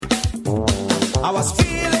I was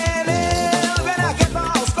feeling ill when I get my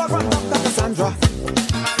house call from Dr. Cassandra.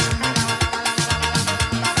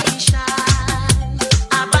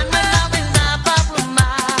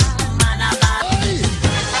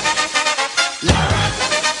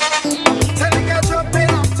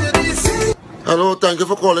 Hello, thank you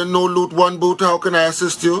for calling No Loot One Boot. How can I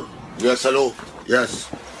assist you? Yes, hello. Yes.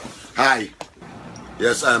 Hi.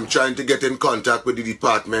 Yes, I am trying to get in contact with the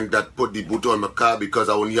department that put the boot on my car because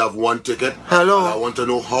I only have one ticket. Hello. And I want to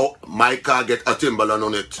know how my car get a Timberland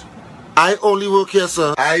on it. I only work here,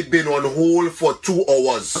 sir. I've been on hold for 2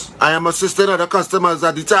 hours. I am assisting other customers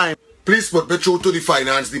at the time. Please put me through to the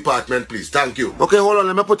finance department, please. Thank you. Okay, hold on.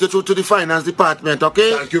 Let me put you through to the finance department,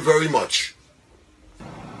 okay? Thank you very much.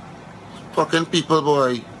 Fucking people,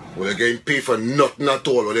 boy. Well, they're getting paid for nothing at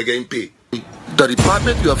all. Well, they're getting paid. The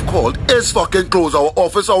department you have called is fucking closed. Our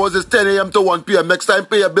office hours is 10 a.m. to 1 p.m. Next time,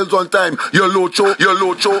 pay your bills on time. You're locho, you're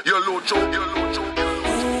locho, you're locho, you're locho.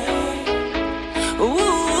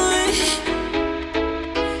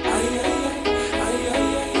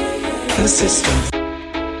 Consistent.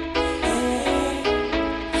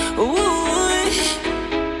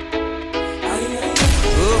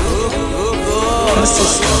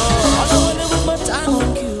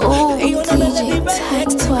 Oh, DJ Tech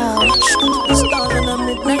 12. Start on a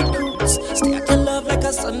midnight cruise. Stay at your love like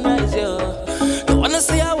a sunrise, yeah. Don't wanna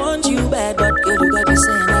say I want you bad, but girl, you got me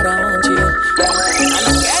saying that I want you. And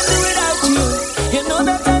I can't do without you. You know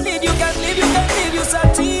that I need you, can't live, you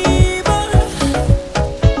sativa.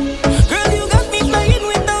 Girl, you got me flying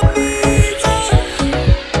with no visa.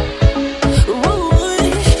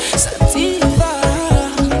 Ooh, sativa.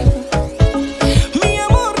 Mi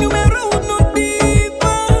amor, numero uno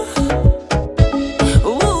diva.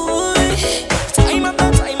 Ooh, time after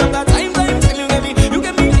time after time, you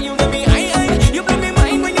get me, you blow me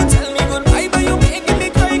mind when you tell me goodbye, but you making me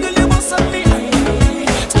cry, girl, you must have me.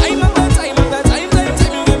 Time after time after time,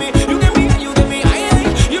 you get me, you blow me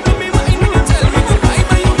mind when you tell me goodbye,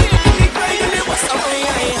 but you making me cry, girl, you must have me.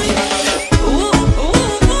 Ooh,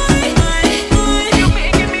 you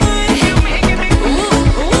making me,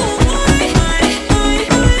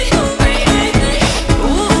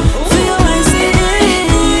 feel my city.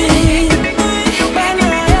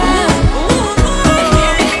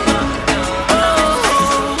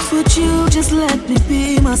 Would you just let me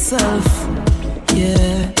be myself?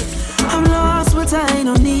 Yeah, I'm lost, but I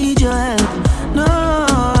don't need your help. No,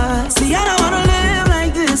 see, I don't wanna live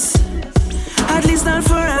like this. At least not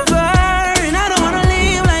forever. And I don't wanna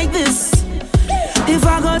live like this. If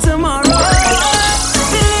I go tomorrow,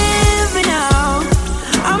 believe me now,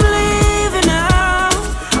 I'm leaving now.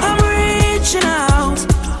 I'm reaching out.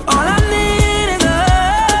 All I need is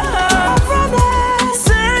love. I'm running,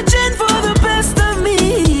 searching for the best of me.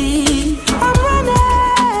 I'm running,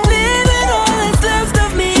 living all that's left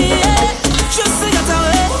of me. Just to get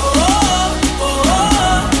away.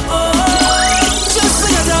 Just to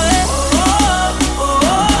get away.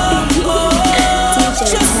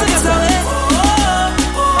 Just to get away.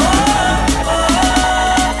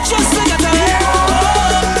 Just to get away.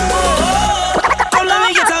 Oh, let me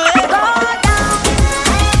get away.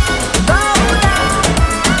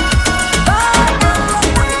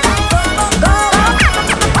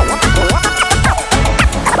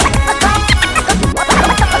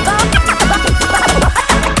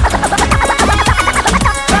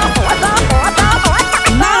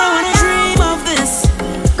 And I don't wanna dream of this.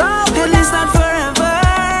 At least not forever.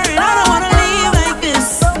 And I don't wanna live like this.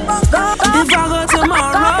 If I go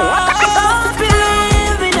tomorrow,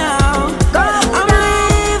 believe me now, I'm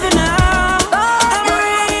leaving now. I'm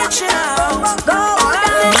reaching out.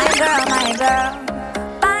 My girl.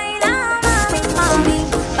 Bye now, mommy.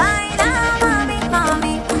 Bye now, mommy.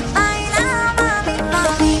 Bye now, mommy.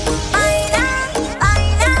 Bye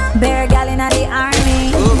now. Bear gal inna the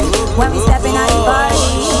army. When we stepping out the party,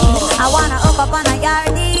 I wanna hook up on a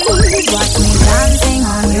yardie. Watch me dancing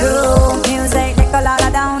on you. Music they call all I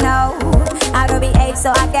don't know. How to behave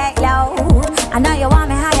so I get low. I know you want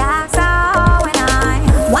me how you act so when I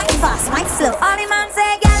wine fast, wine slow. All the man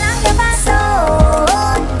say, girl, I'm your best so.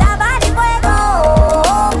 That body fuego,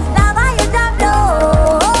 that body drop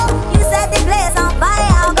low. You set the place on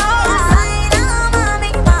fire, I'll go. Bye now,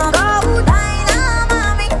 mommy, go. Bye now,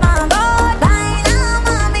 mommy, go. Bye now,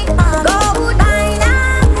 mommy, go. Bye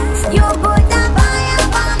now. You put the fire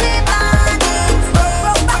on me body.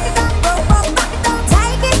 Back it up.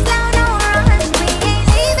 Take it slow, don't rush me.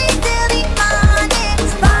 Leave it till the morning.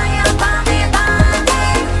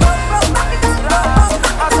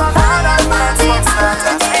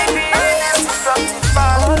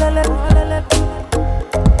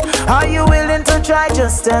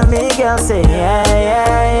 just tell me, girl, say yeah,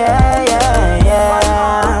 yeah, yeah, yeah,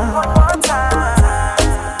 yeah. One more time.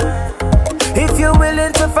 If you're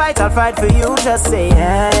willing to fight, I'll fight for you. Just say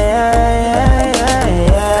yeah, yeah, yeah, yeah,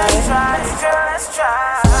 yeah. Let's try, let's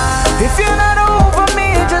try. If you're not over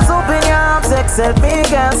me, just open your arms, accept me,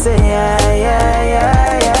 girl, say yeah, yeah,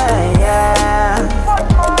 yeah, yeah, yeah. One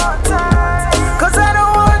more time. 'Cause I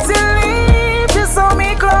don't want to leave, just hold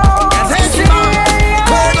me close.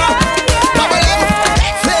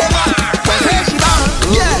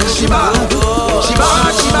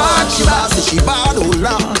 She bad, oh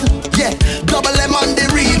Lord. Yeah, double M on the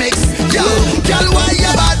remix. Yo, girl, why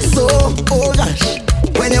you bad so? Oh gosh.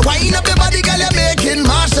 When you wind up your body, girl, you're making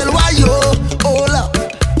Marshall. Why you? Oh Lord.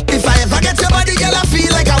 If I ever get your body, girl, I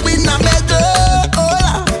feel like I win a medal. Oh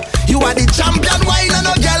Lord. You are the champion wine and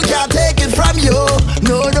no girl can't take it from you.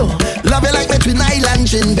 No, no. Love you like between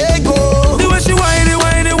Island Trinbago. The way she whine it,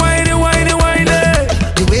 whine it, whine it, whine it, whine it.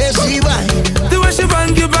 The way she whine. The way she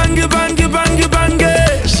bang it, bang it, bang it, bang it, bang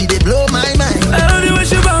it. She did blow my mind. The way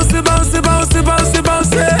she bounce it, bounce it, bounce it, bounce it,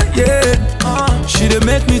 bounce it, yeah. She dey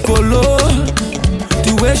make me go low.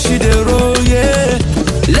 The way she dey roll, yeah.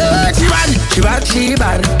 Look, she bad, she bad, she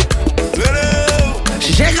bad.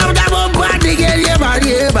 She shake up that bum body, girl, yeah bad,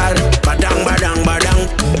 yeah bad. Badang, badang, badang.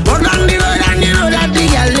 But on the road and you know that the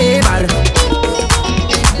girl yeah bad.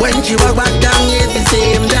 When she walk back down, it's the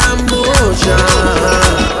same damn motion.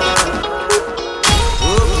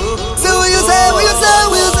 So what you say, what you say,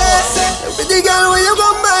 what you say? Pretty girl, when you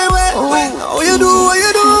come my way, what you do, what you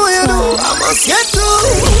do, what you do? I must get to.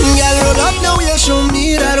 Girl, roll up now, you show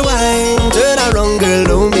me that wine. Turn around, girl,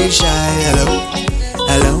 don't be shy. Hello,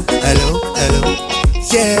 hello, hello, hello.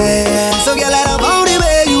 Yeah, so girl, I love the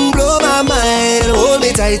way you blow my mind. Hold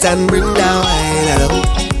me tight and bring down wine. Hello,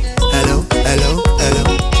 hello, hello, hello.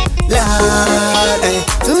 Lord, hey.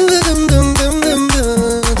 Dum dum dum dum dum dum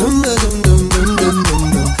dum dum dum dum dum dum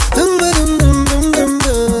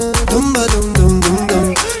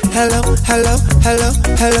dum. Hello, hello, hello,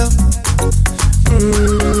 hello.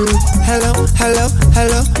 Hello, hello,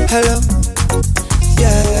 hello, hello.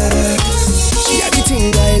 Yeah, she had the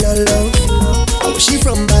thing I love. How she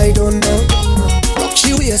from I don't know. Rock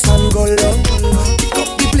she waist and go low. Pick up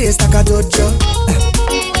the place like a dojo.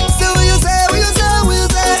 So what you say, what you say, what you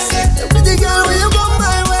say? Pretty girl, when you come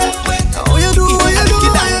my way, how you do, what you do,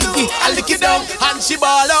 what you do? I lick it down and she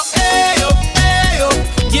ball up. Hey yo, hey yo,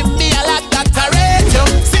 give me a lot that I rate yo.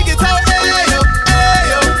 Sing it out, hey yo,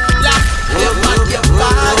 like your man, your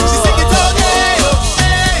bad. She sing it out,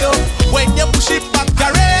 hey yo, when you push it back,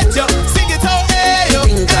 I rate yo. Sing it out, hey yo,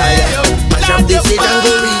 mash up this shit and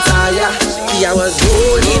go retire. See, I was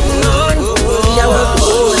holding on. See, I was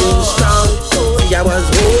holding strong. See, I was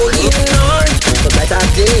holding on. But better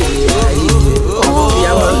day, see,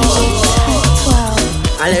 I was.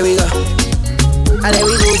 And there we go. And there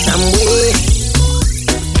we go some way.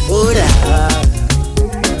 Hold up.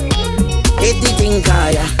 Hit the thing,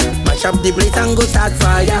 kaya. Mash up the plate and go start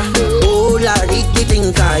fire. Oh Lord, hit the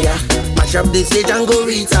thing, kaya. Mash up the stage and go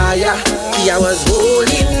retire. See, I was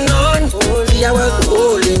holding on. See, I was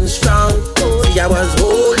holding strong. See, I was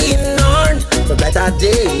holding on. For better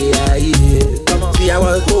day, see, I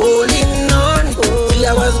was holding on. See,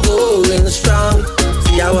 I was going strong.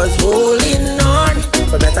 See, I was holding on.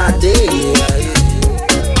 For better day,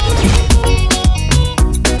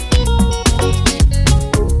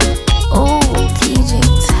 Oh, DJ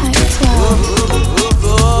Type 12.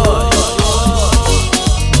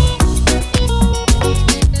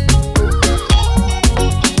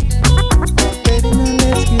 Baby, now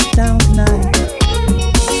let's get down tonight.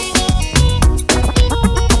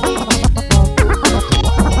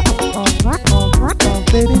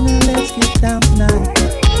 Baby, now let's get down tonight.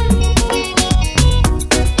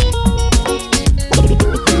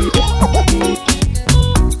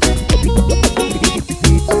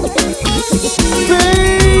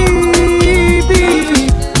 Baby,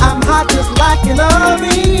 I'm hot just like an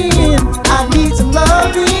oven. I need some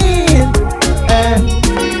loving. And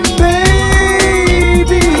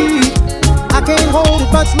baby, I can't hold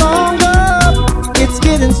it much longer. It's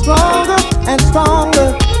getting stronger and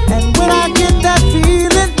stronger. And when I get that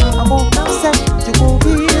feeling, I'm on sexual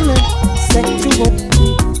healing, sexual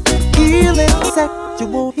healing,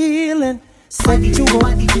 sexual healing, sexual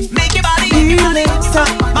make your body, healing,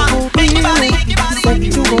 sexual healing,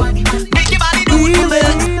 sexual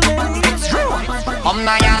healing.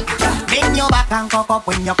 Naya, bend your back and cock up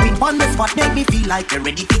when you creep on the spot. Make me feel like you're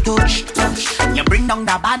ready to touch. You bring down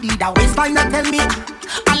the body, that waistline, and tell me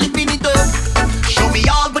I live in it up. Show me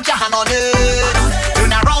all, put your hand on it. Do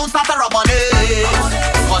not around, start a rub on it.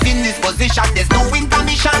 Cause in this position, there's no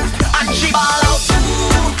intermission. And she ball out.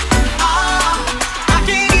 I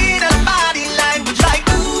can't get a body language like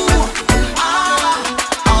ooh,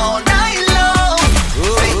 all night long.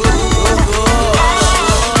 Say ooh,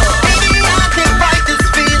 baby, I can fight this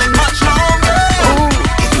feeling much longer.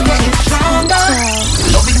 It's getting stronger.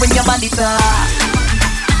 Love it when your body talk.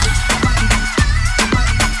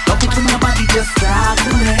 Love it when your body just talk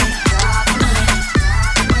to me.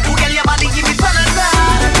 Ooh, girl, your body give me fun and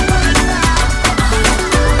that.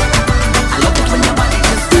 I love it when your body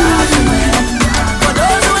just talk to me. For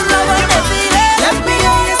those who love when they feel it, let me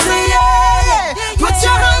hear you say yeah, yeah. Put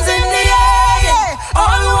your hands in the air, yeah.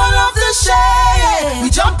 All who love to share, yeah. We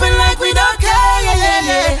jumping like we don't care, yeah, yeah,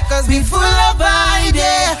 yeah. Cause we full of vibe,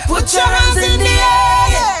 yeah. Put your hands in the air,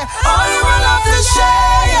 yeah. All who love to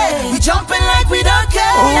share, yeah. We jumping like we don't care,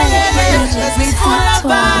 yeah, yeah, yeah. Cause we full of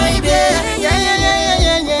vibe, yeah. Yeah, yeah, yeah,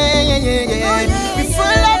 yeah, yeah, yeah, yeah, yeah. We full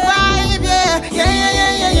of vibe, yeah. Yeah, yeah,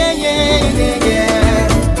 yeah, yeah, yeah, yeah, yeah.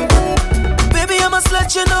 Baby, I must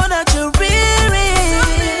let you know that you're real.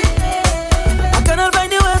 I cannot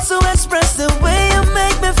find the words to express the way you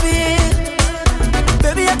make me feel.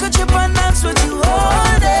 Baby, I could trip and dance with you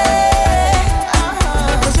all day.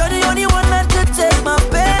 Cause you're the only one that could take my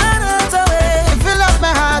pain and hurt away. You fill up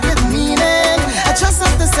my heart with meaning. I just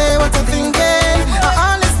have to say what I'm thinking.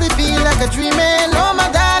 I honestly feel like a dreaming. Oh my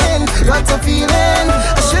darling, what a feeling.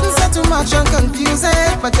 I shouldn't say too much and confuse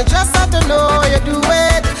it, but you just have to know you do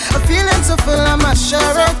it. A feeling so full, I must share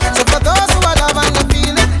it. So for those who are love and the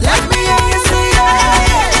feeling, let me hear you say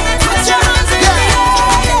yeah. Put your hands in the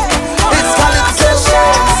air. It's Calypso.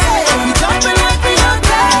 We jumping like we don't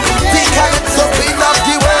care. The Calypso queen of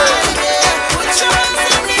the world. Put your hands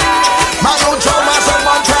in the air. Manu Choma from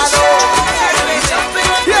Montano. We jumping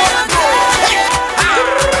like we don't care.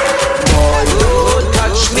 Boy, don't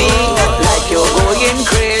touch me like you're going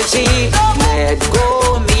crazy. Let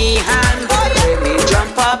go me hand, let me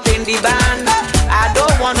jump up in the band. I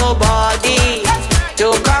don't want nobody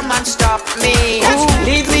to come and stop me.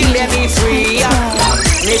 Leave me, let me free up.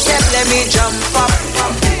 Me step, let me jump up.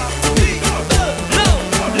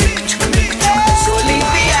 So leave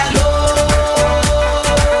me alone.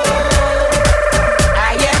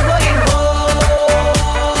 I am going home.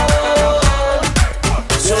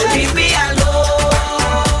 So leave me alone.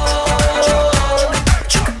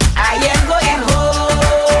 I am going home.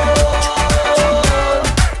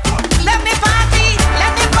 Let me party,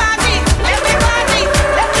 let me party, let me party,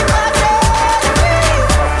 let me party.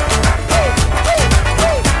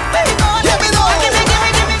 Give me no.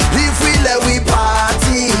 If we let we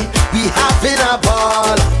party, we having a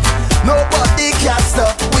ball. Nobody can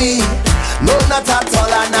stop we. No, not at all,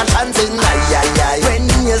 and not chanting. Ay, ay, ay. When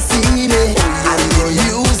you see me, and the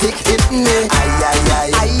music hit me, ay, ay, ay.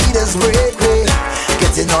 I just break me,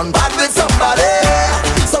 getting on bad with somebody.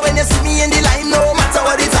 So when you see me in the line, no matter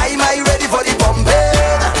what the time, I ready for the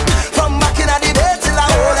pumping. From back in the day till I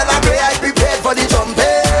hold and I pray, I prepared for the jumping.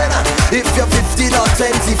 If you're 15 or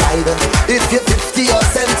 25, if you're 50 or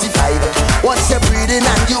 75, once you're breathing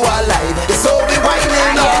and you are alive, it's all be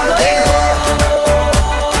whining all day.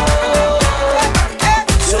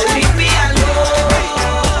 So leave me alone.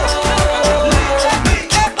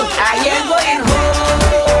 I am going home.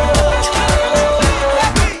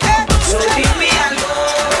 So leave me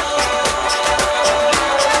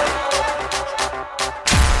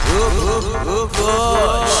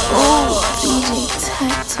DJ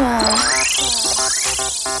Tech 12.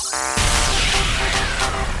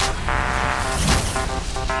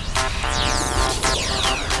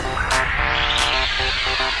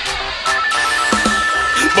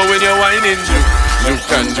 But when you're whining,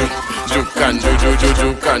 juke and juke, juke and juke,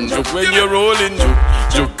 juke and juke. When you're rolling,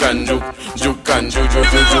 juke and juke, juke and juke,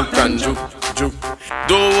 juke and juke, juke.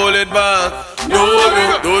 Don't hold it back, no,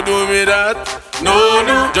 don't do me that. No,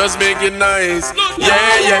 just make it nice,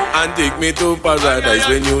 yeah, and take me to paradise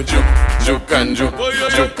when you juke and juke,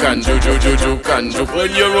 juke and juke, juke and juke.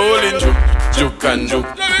 When you're rolling, juke and juke,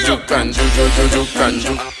 juke and juke, juke and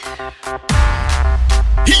juke.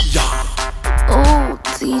 Oh,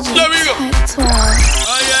 DJ There we go. Tech 12.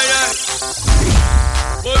 Ay, ay, ay.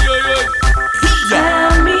 Oy, oy, oy.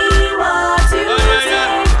 Tell me what you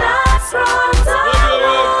think that's wrong.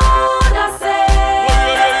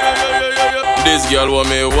 This girl want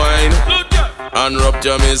me wine and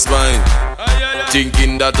rupture me spine.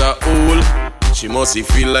 Thinking that a fool, she must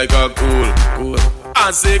feel like a cool.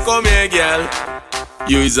 I say come here girl,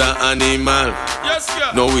 you is an animal.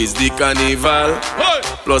 No is the carnival.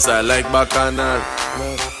 Plus I like bacchanal.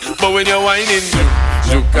 But when you're whining,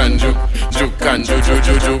 juke and juke, juke and juke,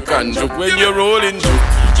 juke and juke. When you're rolling,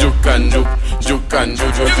 juke and juke, juke and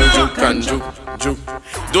juke, juke and juke, juke.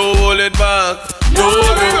 Don't hold it back, no,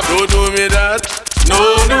 don't do me that. No,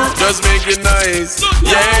 just make it nice.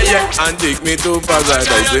 Yeah, and take me to paradise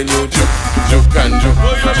when you juke and juke,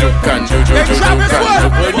 juke and juke, juke and juke.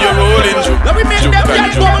 When you're rolling, juke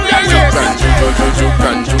and juke, juke and juke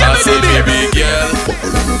and juke. I say, baby girl,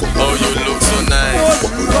 oh you look so nice.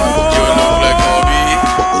 You look like Obi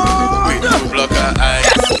with two blocker eyes.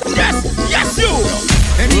 Yes, you.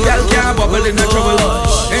 Any girl can bubble in the trouble.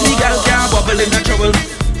 Any girl can bubble in the trouble.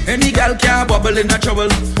 Any gal can bubble in a trouble.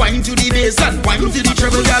 Wine to the bass and wine to the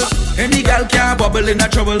treble, gal. Any gal can bubble in a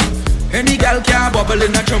trouble. Any gal can bubble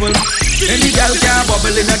in a trouble. Any gal can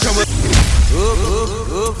bubble in a trouble.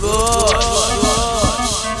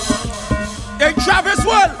 Hey Travis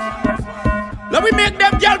Wall, let me make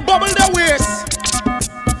them gal bubble their waist.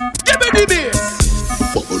 Give me the bass.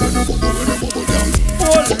 Bubble and a bubble and a bubble down.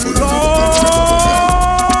 Oh Lord.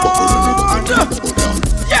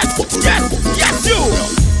 Yes, you.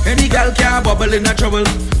 Any gal can bubble in a trouble.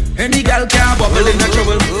 Any gal can bubble in a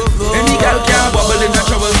trouble. Any gal can bubble in a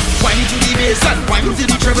trouble. Wine to the bass and wine to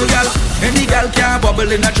the treble, gal. Any gal can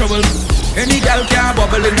bubble in a trouble. Any gal can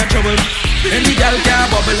bubble in a trouble. Any gal can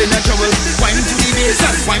bubble in a trouble. Wine to the bass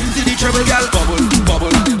and wine to the treble, gal. Bubble,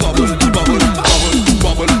 bubble, bubble, bubble, bubble,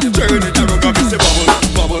 bubble. Turn it around and say bubble,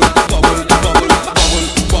 bubble, bubble, bubble, bubble,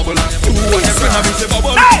 bubble. Do what you can and say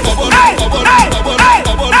bubble, bubble, bubble, bubble,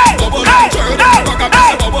 bubble, bubble. Turn it around and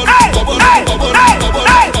say bubble, bubble, bubble, bubble,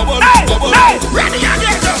 bubble. Ready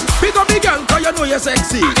again. Pick up the girl 'cause you know you're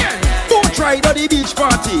sexy. Don't try to the beach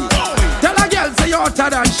party. Tell a girl say you're hotter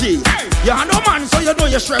than she. You are no man, so you know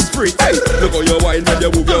you're stress free. Hey, look how you wine when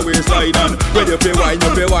you move your waistline and when you pay wine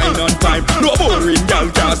on time. No boring girl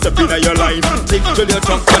can't step in your line. Tick till your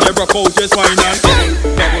tongue and you rock out your spine and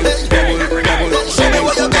bubble, bubble, bubble, show me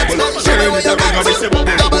what you got. Show me what you got.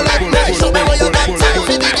 Double like, show me what you got. Time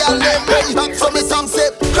for the girl them bring back from me some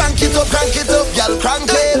say. Crank it up, girl,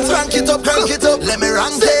 crank it. Crank it up, let me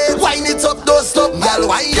rank it. Wine it up, don't stop, girl,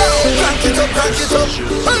 wine it. Crank it up.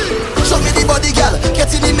 Hey. Show me the body, girl,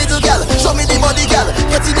 get in the middle, girl. Show me the body, girl,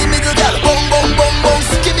 get in the middle, girl. Boom, boom, boom, boom,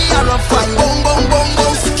 give me a rough fine. Boom, boom, boom,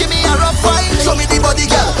 boom, give me a rough fine. Show me the body,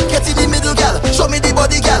 girl, get in the middle, girl. Show me the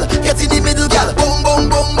body, girl, get in the middle, girl. Boom, boom,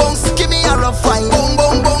 boom, boom, give me a rough fine. Boom,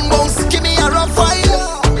 boom, boom, boom, give me a rough fine.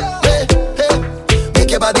 Hey,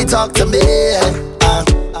 make your body talk to me.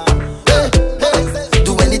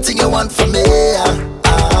 Do anything you want for me.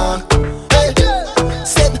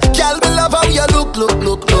 Said, girl, me love how you look.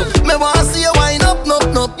 Me wanna see you wind up,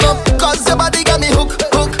 cause your body got me hook.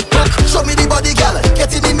 Show me the body, girl,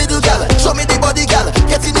 get in the middle, girl. Show me the body, girl,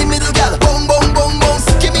 get in the middle, girl. Boom, boom, boom, boom,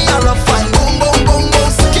 give me a rough fine. Boom, boom, boom,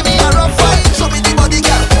 boom, give me a rough fine. Show me the body,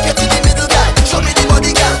 girl, get in the middle, girl. Show me the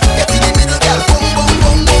body, girl, get in the middle, girl. Boom, boom,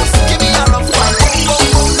 boom, boom, give me a rough fine. Boom,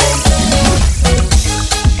 boom, boom, boom.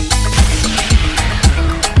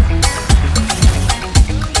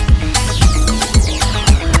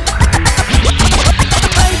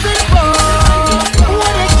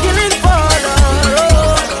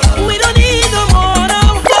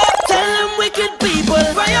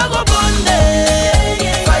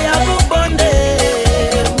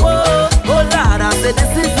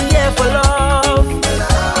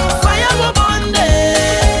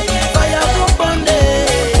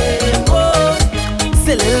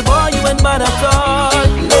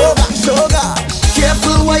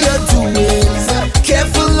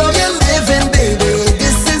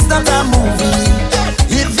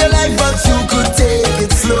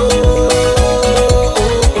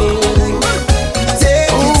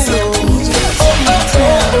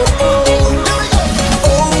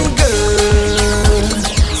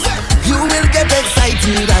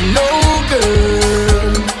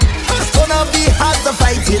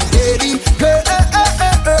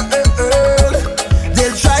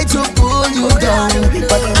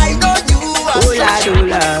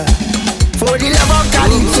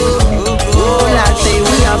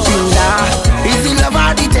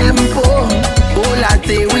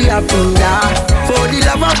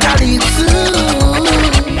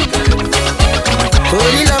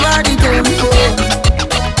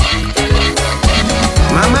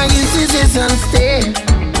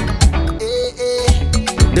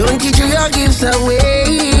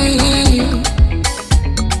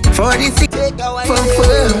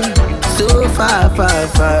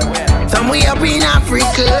 Somewhere up in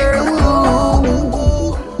Africa.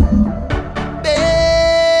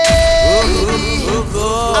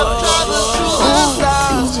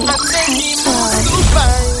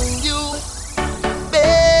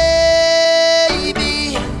 Baby,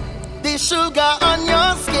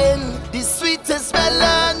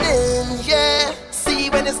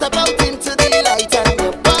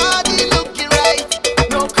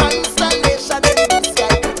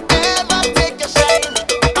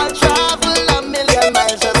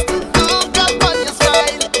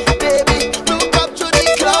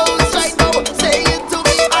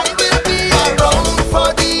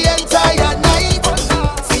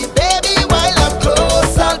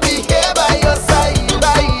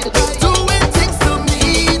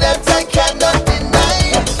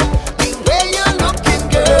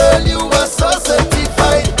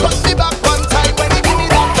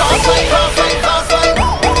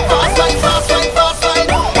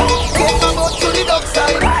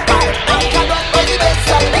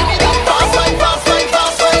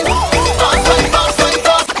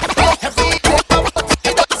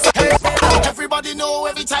 Everybody know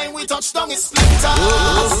every time we touch down it's splinters.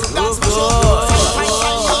 That's for sure. Fine,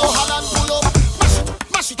 yo, Holland pull up.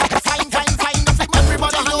 Mash it, fine.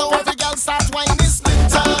 Everybody know every girl start whining is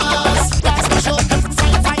splinters. That's for sure.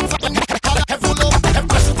 Fine. Pull up.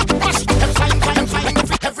 Mash it, fine.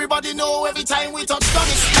 Everybody know every time we touch down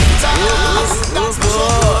it's splinters. That's for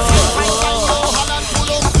sure. Fine, yo, Holland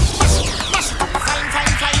pull up. Mash it, fine.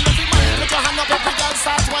 Everybody put your hand up, every girl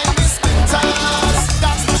start whining is splinters.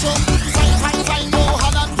 That's for sure. Fine, yo,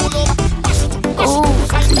 Holland pull up. Mash it,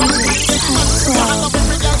 fine. Put your hand up,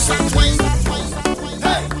 every girl start whining.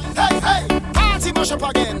 Hey, party mash up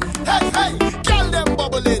again. Hey, girl them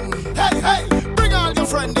bubbling. Hey, bring all your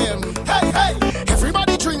friend them. Hey,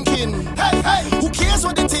 everybody drinking. Hey, who cares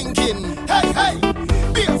what they thinking? Hey,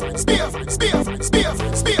 beer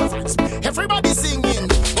friends. Everybody singing.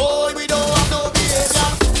 Oh, we don't have no behavior.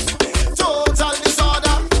 Total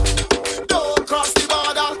disorder. Don't cross the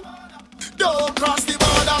border.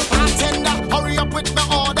 Bartender, hurry up with the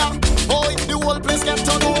order. Boy, the whole place get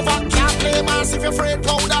turned over. Can't play mass if you're afraid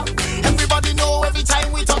powder. Everybody know every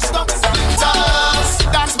time we touch down splinters.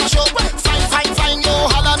 That's my show. Fine, yo,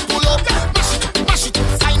 Holland pull up. Mash it,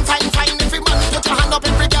 fine. Every man put your hand up,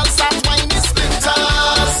 every girl start whining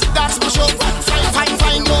splinters. That's my show.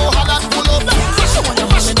 Fine, yo, Holland pull up.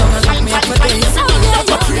 Mash it, fine. Every man put your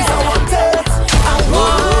hand up. I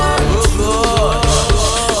want to,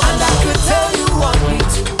 and I could tell you want me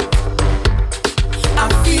to. I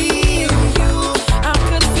feel you, I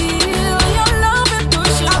could feel your love and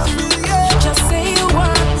push it through. Just say you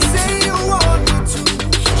want me to.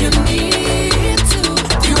 You need to.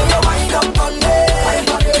 You way you wind up on me,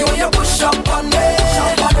 you way you push up on me,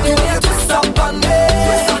 you way you twist up on me. I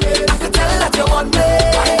could tell that you want me.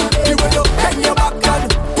 You way you bend your back and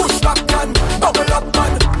push back and bubble up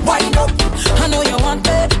and wind up. I know you want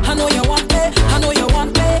me, I know you want me, I know you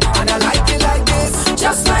want me. And I like it like this,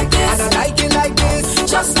 just like this. And I like it like this,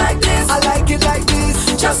 just like this. I like it like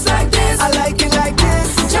this, just like this. I like it like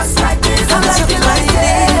this, just like this. I like it like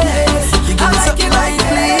this. I like it like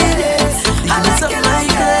this. I like it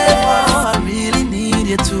like this. I really need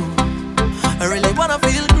you too. I really wanna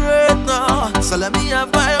feel great now. So let me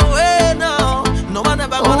have my way now. No one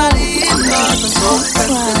ever gonna leave cause I'm so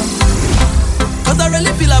invested in you. Cause I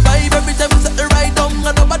really feel a vibe every time you set the right down.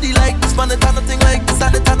 And nobody like this man, it's nothing like this,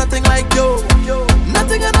 and it's nothing like you.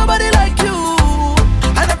 Nothing and nobody like you.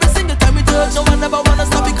 And every single time we touch, no one ever wanna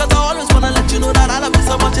stop. Because I always wanna let you know that I love you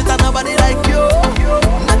so much, it's nobody like you.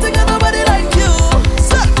 Nothing and nobody like you.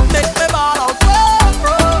 So make me ball out.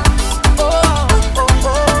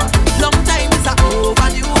 Long time is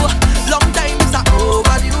overdue. Long time is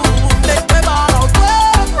overdue. Make me ball out.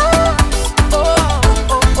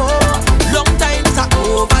 Long time is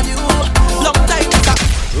overdue. Long time is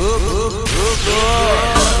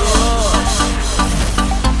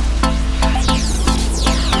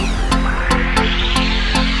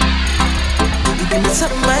You give me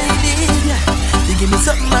something I need, yeah. You give me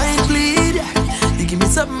something I bleed, yeah. You give me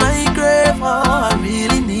something I crave, oh, I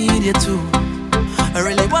really need you too. I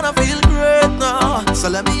really wanna feel great now. So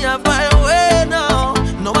let me have my way now.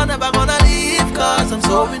 No one ever gonna leave cause I'm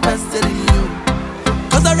so invested in you.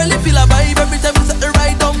 Cause I really feel a vibe every time you set the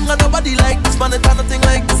right down. And nobody like this man, it's nothing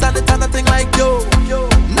like this, and it's nothing like you.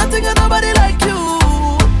 Nothing and nobody like you.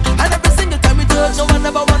 And every single time we touch, no one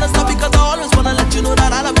ever wanna stop. Because I always wanna let you know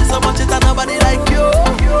that I love you so much, it's nobody like you.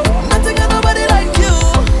 Nothing and nobody like you.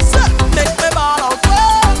 So make me ball out.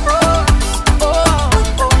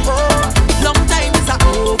 Long time is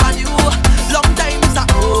overdue. Long time is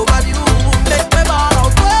overdue. Make me ball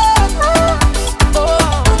out.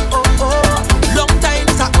 Long time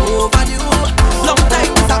is overdue. Long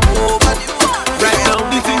time is overdue. Right now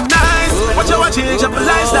this is nice. Watch how I change up my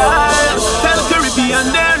lifestyle. Tell Caribbean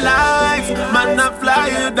their life. Man, I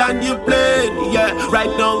flyer than you play. Yeah,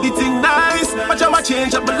 right now this is nice. Watch how I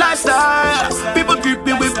change up my lifestyle. People greet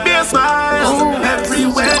me with big smiles.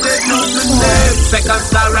 Everywhere they do the name. Second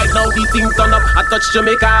star right now the thing turn up. I touch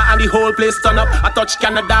Jamaica and the whole place turn up. I touch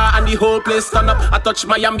Canada and the whole place turn up. I touch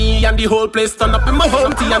Miami and the whole place turn up. In my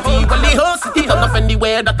home TNT, well the whole city turn up.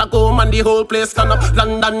 Anywhere that I go man the whole place turn up.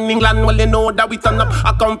 London, England, well they know that we turn up.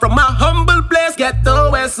 I come from a humble place,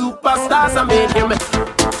 ghetto where superstars are made here.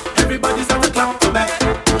 Everybody's at the clap for me.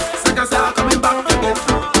 Second star coming back again.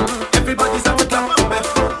 Everybody's at the clap for me.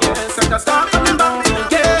 Yeah, second star coming back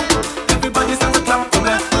again. Everybody's at the clap for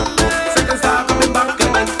me. Second star coming back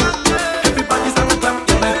again. Everybody's at the clap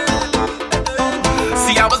for me.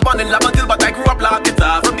 See, I was born in Laventille, but I grew up like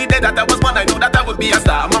guitar. From the day that I was born, I knew that I would be a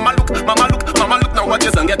star. Mama look, now what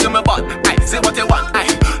you son get to me butt. Aye, say what you want. Aye,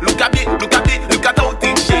 look at how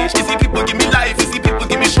things change. You see people give me life, you see people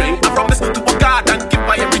give me strength. I promise to work hard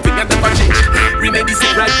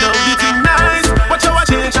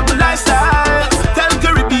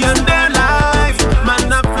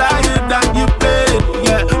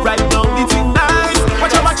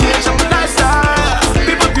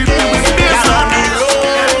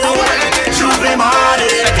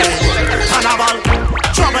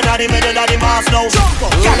now.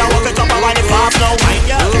 Can I walk it up and wind it fast now?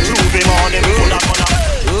 Juvie morning, we full of fun.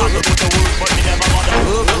 I go to work, but me never bother.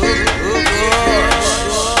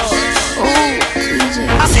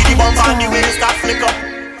 I see the bump and the way it start flick up.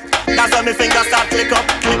 That's when my fingers start click up,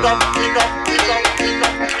 click up, click up, click up, click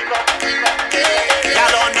up, click up, click up.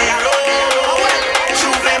 Y'all on the road,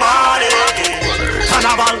 Juvie morning.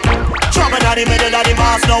 Carnival, jumping at the middle of the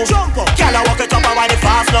mass now. Can I walk it up and wind it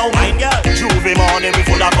fast now? Juvie morning, we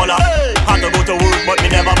full of color. Had to go to work, but me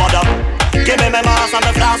never bother. Give me my mask and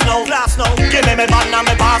my flask now. Give me my band and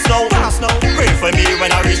my pass now. Pray for me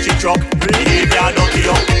when I reach the truck. If you're dirty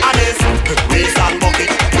up, and it's waist and bucket,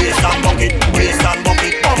 waist and bucket, waist and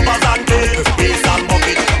bucket, bumpers and tails, waist and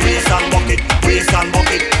bucket, waist and bucket, waist and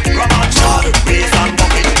bucket, rub and shot, waist and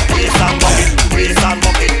bucket, waist and bucket, waist and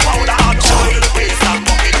bucket, powder and oil, waist and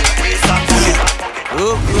bucket, waist and bucket.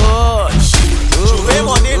 Oh gosh, Juvie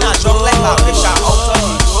money in a jug like a fish out of the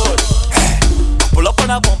road. Pull up on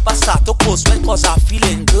a bumper, start to post sweat cause I'm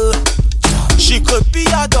feeling good. She could be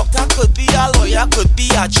a doctor, could be a lawyer, could be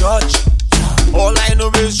a judge. All I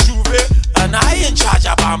know is Juvie, and I in charge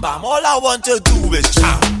of Bam Bam. All I want to do is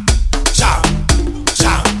chow, chow,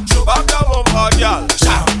 chow. Jump up the bumper, girl.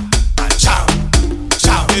 Chow, chow,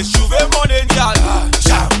 chow. It's Juvie morning, girl.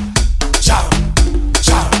 Chow, chow,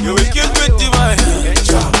 chow. You wicked with the man.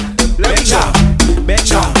 Chow, let me chow,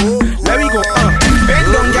 chow. Let me go. Bend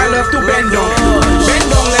down, girl, love to bend down. Bend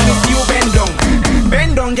down, let me see you bend down.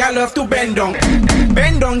 Bend down, girl, love to bend down.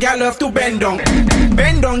 Bend down, girl, love to bend down.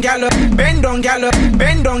 Bend down, girl, bend down, girl,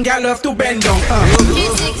 bend down, girl, love to bend down.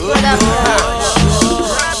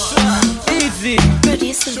 Easy.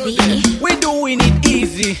 Producer B. We doing it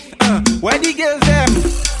easy. Where the girls them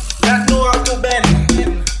that know how to bend?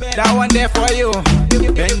 That one there for you.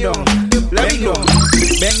 Bend down, let me go.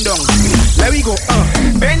 Bend down, let me go.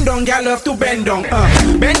 Bend down, girl, love to bend down.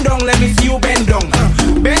 Bend down, let me see you bend down.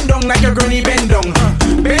 Bend down like a granny bend down.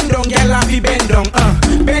 Bend down, girl, happy bend down.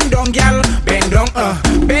 Bend down, girl, bend down.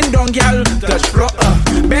 Bend down, girl, touch floor.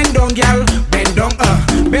 Bend down, girl, bend down.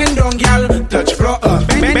 Bend down, girl, touch floor.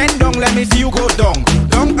 Bend down, let me see you go down.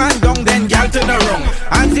 Down and down, then girl turn around.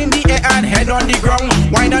 Hands in the air and head on the ground.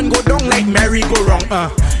 Wine and go down like merry go round.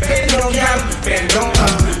 Bend down, girl, bend down.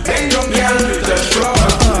 Bend down, girl, touch floor.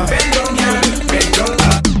 Bend down, girl, bend down.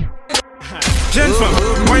 Gentlemen,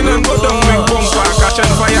 wine and go down, make bumper, catch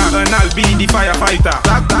and fire, and I'll be the firefighter.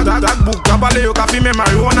 That book, kabale yo kafi me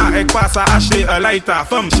marijuana, ek pasa acheter a lighter.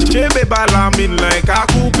 Femme, chebe balamin like a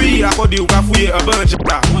coupi, akodi yo ka fouye a bunch.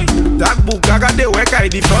 That book, agade wek ay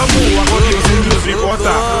di femme, akodi yo se news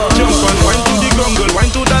reporter. Jump and wine to the jungle,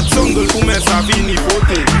 wine to that jungle, pou men sa vini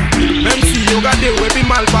fote. Même si yo gade wepi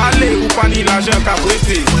mal pale, ou pani la jen ka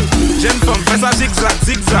prete. Jeune femme, fais ça zigzag,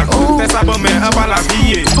 zigzag, fais ça bon mais un pas la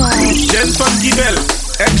vie. Jeune femme qui belle,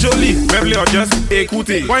 est jolie, même les just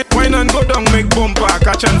écouter. Wine and go down, make bumper,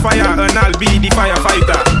 catch and fire, and I'll be the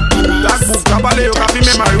firefighter. That book, kabale yo kafi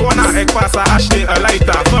me marijuana, ek pasa acheter a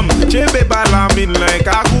lighter. Femme, chebe balamin like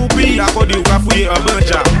a coupi, akodi yo ka fouye a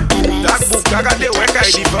buncha. That book, agade wek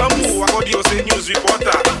ay di femme, akodi yo se news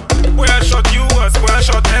reporter. Boy a shot US, boy a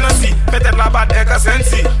shot Hennessy, peut-être la bad ek a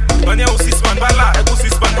sensi. Manye ou 6 man bala, ek ou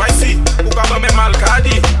 6 man YC, ou ka ba me mal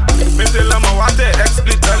kadi. Mete la ma wate, ek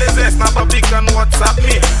split dans les airs, snap a pic and WhatsApp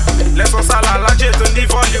me. Laisse-moi ça là, la jet, turn the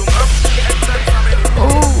volume up.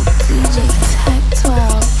 Oh, DJ Type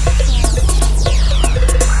 12.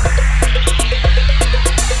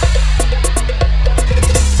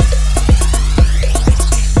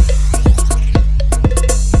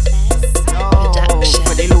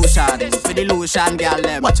 For the lotion,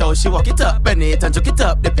 girl, watch how she walk it up, bend it and chuck it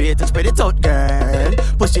up, the plate and spread it out, girl.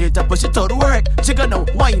 Push it up, work. She gonna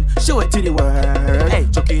wine, show it to the world. Hey,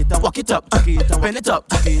 chuck it and walk it up, bend it up,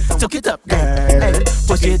 chuck it up, girl.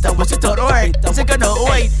 Push it up, work. She gonna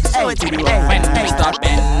wine, show it to the world. When you start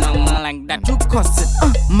bending like that, you cause it,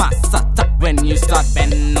 massa tap. When you start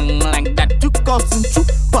bending like that, you causing chup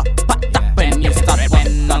tap. When you start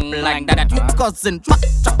bending like that, you causing chup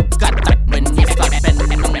tap. When you start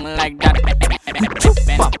bending like that, chup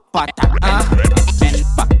tap. Bend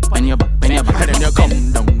back when you back, head and you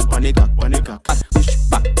come down, panic up. Push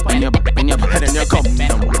back when you back, head and you come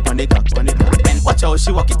down, panic up. Watch how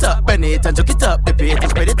she walk it up, bend it and chuck it up, the plate and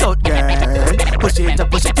spread it out, girl. Push it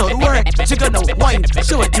out, work. She gonna wine,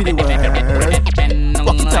 show it to the world.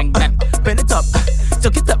 Walk it up, bend it up,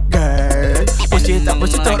 chuck it up, girl. Push it out,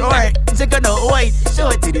 work. She gonna wine, show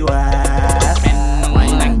it to the world.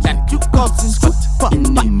 Wine like that, you causing squat.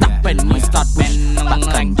 When you start bending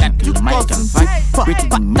like that, you causing fight.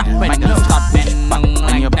 When you start bending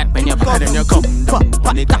like that, you then you come down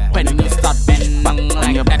on the top and you start bending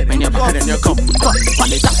like that. When you back then you come down on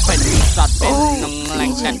the top and you start bending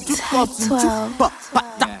like that. You cousin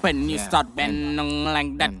tap when you start bending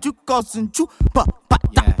like that. You cousin tap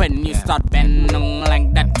when you start bending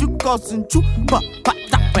like that. You cousin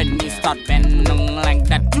tap when you start bending like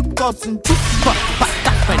that. You cousin tap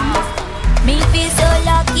when you. Me feel so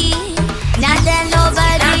lucky, not tell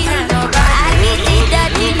nobody. I get it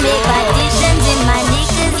dirty, make additions in my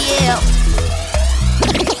niggas, yeah.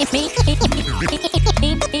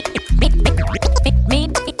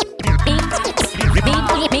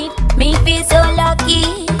 Me feel so lucky,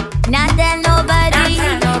 not tell nobody.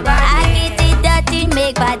 I get it dirty,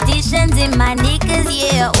 make partitions in my niggas,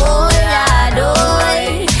 yeah. Oh Lord,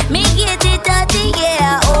 oh, me get it dirty,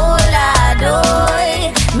 yeah. Oh Lord,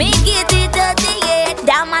 oh, me get it dirty, yeah.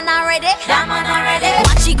 That man already,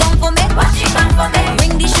 Watch it come for me,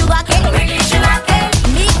 Bring the sugar cane,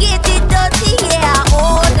 Me get it dirty, yeah.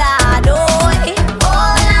 Oh Lord, oh,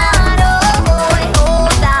 oh Lord, oh, oh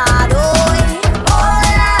Lord, oh, oh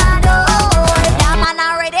Lord, oh. That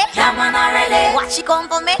man already, Watch it come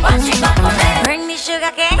for me, Bring the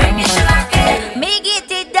sugar cane, Me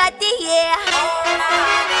get it dirty, yeah.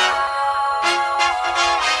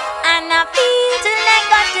 And I feel tonight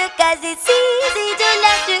got you, 'cause it's easy to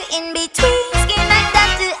let you in between skin and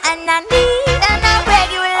tattoo. And I need an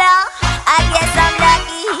regular. I guess I'm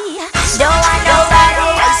lucky. Don't want nobody.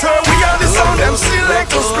 I say we are the sound them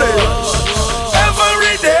selectors play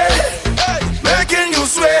every day, making you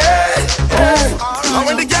sweat. And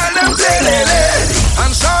when the girl them play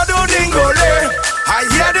and shadow dingole, I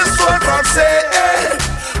hear the soul crowd say,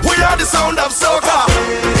 we are the sound of soca.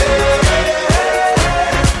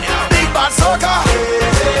 Big bad soca.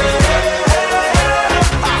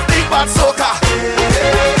 Big bad soca.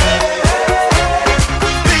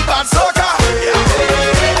 Big bad soca.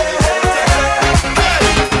 Hey.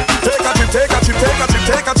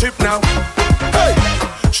 Take a trip now. Hey.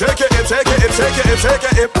 Shake it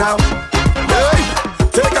hip now. Hey.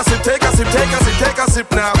 Take a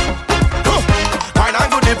sip now.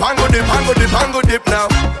 Pango dip now.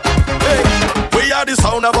 Hey. We are the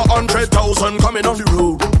sound of 100,000 coming on the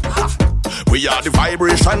road. We are the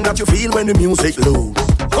vibration that you feel when the music loads.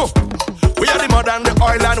 We are the mud and the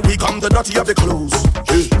oil and we come the dirty of the clothes.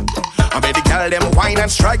 Hey. I made the girl them wine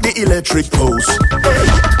and strike the electric pose. Hey.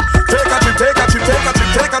 Take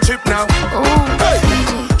a trip now. Hey.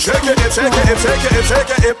 Shake it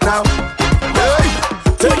hip now. Hey.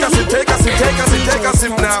 Take a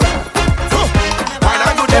sip now.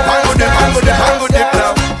 Pango dip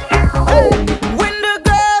now. When the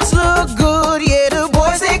girls look good, yeah, the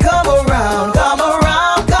boys they come around,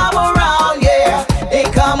 yeah, they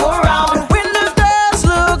come around. When the girls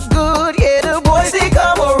look good, yeah, the boys they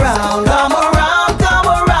come around,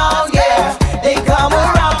 yeah, they come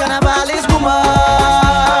around. Carnival is woman,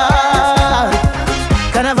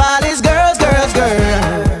 Carnival is girls.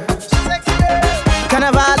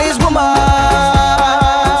 Carnival is woman,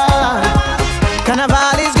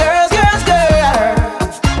 Carnival is girls.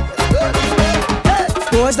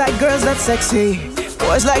 Boys like girls, that's sexy.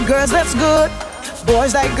 Boys like girls, that's good.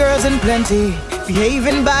 Boys like girls in plenty.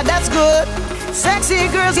 Behaving bad, that's good. Sexy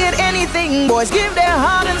girls get anything. Boys give their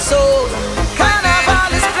heart and soul.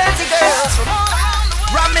 Carnival is plenty girls from all around the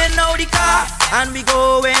world. Ramming out the car and we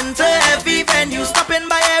going to every venue, stopping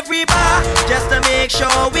by every bar just to make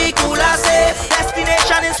sure we cool and safe.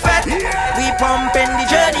 Destination is set. We pumping, the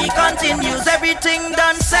journey continues. Everything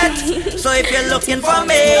done set. So if you're looking for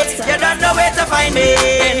me, you don't know where to find me.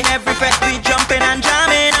 In every fest we jumping and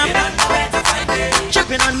jamming up. You don't know where to find me.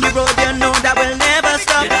 Chipping on the road, you know that will never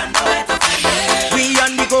stop. You don't know where to find me. We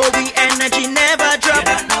on the go, we energy never drop.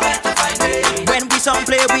 You don't know where to find me. When we some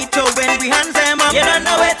play, we throw, when we hands them up. You don't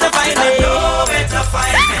know where to find me. You don't know where to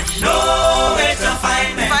find me. Know where to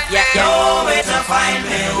find me. Yeah, know where to find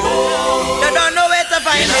me. You don't know where to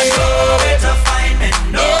find me. Know where to find me.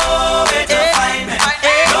 Know where to find me.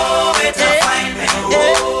 Know where to find me.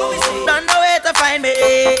 Don't know where to find me.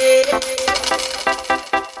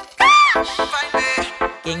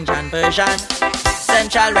 King John version,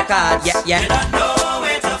 Central Records. Yeah. You don't know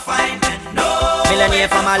where to find me. Millionaire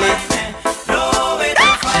family. Know where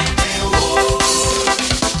to find me.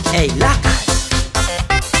 Hey, Lakas.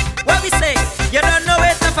 What we say? You don't know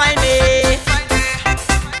where to find me.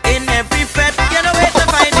 In every fete, you know where to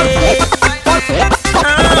find me.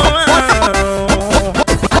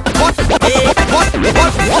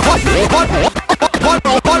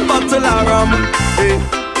 One bottle of rum,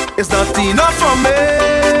 it's not enough for me.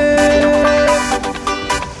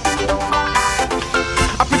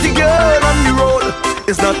 A pretty girl on the road,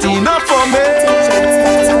 it's not enough for me.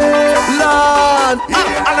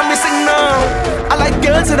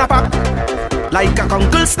 like a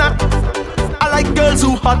uncle snap. I like girls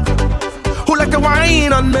who hot, who like to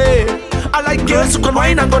wine on me. I like girls who can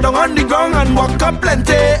wine and go down on the ground and walk up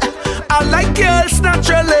plenty. I like girls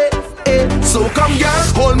naturally. So come girl,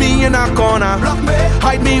 hold me in a corner,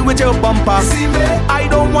 hide me with your bumper. I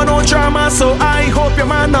don't want no drama, so I hope your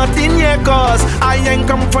man not in here, cause I ain't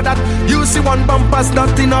come for that. You see one bumper's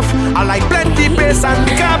not enough. I like plenty bass and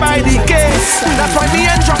car by the case. That's why me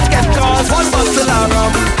and drunk get cause one bottle of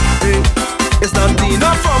rum, it's not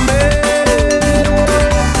enough for me.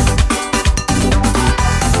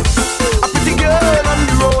 A pretty girl on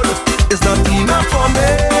the road is not enough for me.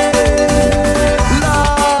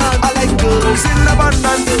 Girls in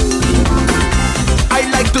abundance, I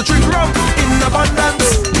like to drink rum in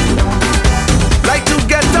abundance, like to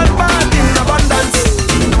get a bath in abundance,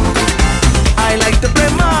 I like to play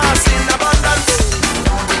mass in abundance.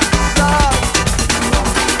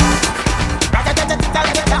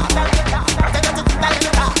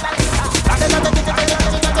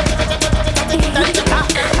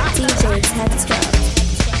 DJ Tech 12.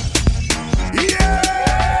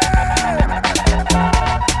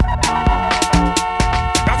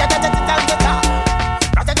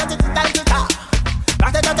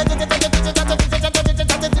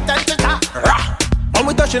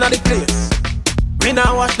 At the place, we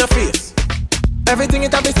now wash the face. Everything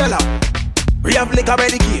it have be sell out. We have liquor by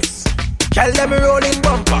the case. Tell them rolling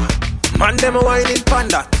bumper, man them whining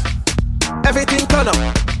panda. Everything turn up,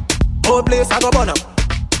 whole place I go burn up.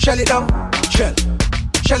 Shell it down, shell.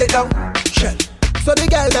 Shell it down, shell. So the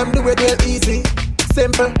girl them do it real easy,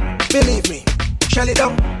 simple, believe me. Shell it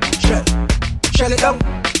down, shell. Shell it down,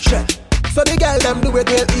 shell. So the girl them do it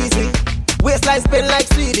real easy. Waistline spin like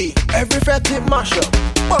CD, every fret tip mash up.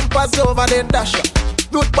 Bumpers over then dash up.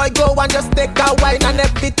 Root boy go and just take a wine and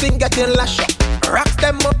everything getting lash up. Rocks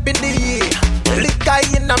them up in the air, liquor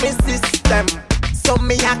in my system. So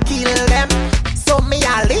me a kill them, so me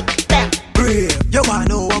a lick them. Brave, you wanna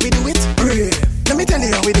know how we do it? Brave, let me tell you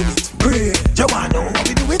how we do it. Brave, you wanna know how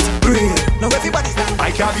we do it? Brave, now everybody's like I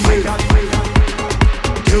can't behave.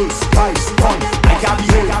 Kills, spice, fun, I can't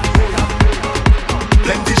behave.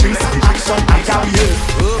 Plenty drinks and action, I can't behave.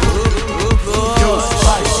 Girls,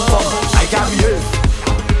 spice, fun, I can't behave.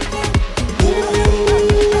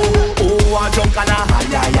 Oh, I jump and a high.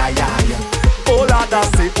 Oh, Lord, I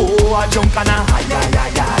say, oh, I jump and a high.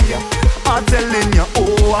 I'm telling you,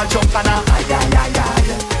 oh, I jump and a high.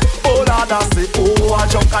 Oh, Lord, I say, oh, I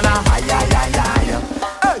jump and a high.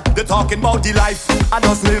 Hey, they're talking about the life I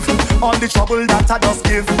just live, all the trouble that I just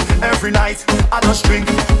give. Every night I just drink.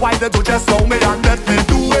 Why they do just know me and let me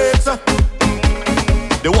do it?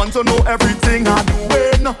 They want to know everything I'm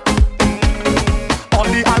doing, all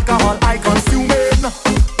the alcohol I consuming.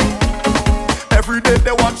 Every day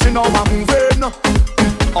they watching how I'm moving,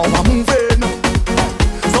 how I'm moving.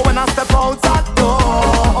 So when I step out that door,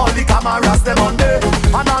 all the cameras them on me,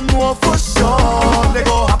 and I know for sure they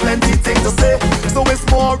go have plenty things to say. So it's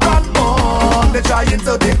more and more they trying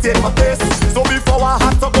to dictate my pace. So before I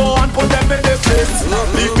had to go and put them in their place,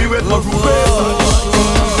 leave me with my rubies.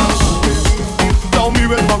 Tell me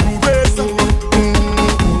with my rubies.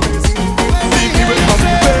 Leave me with my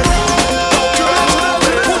rubies.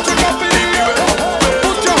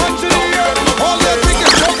 Put your hands in the air. All the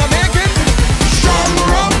biggest joke I'm making. Strong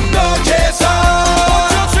rum, no chaser.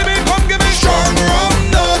 Just see me, come give me. Strong rum,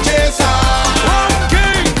 no chaser. Rum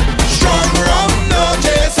king. Strong rum, no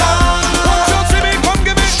chaser. Just see me, come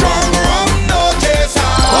give me. Strong rum, no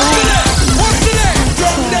chaser. What's the name? What's the name?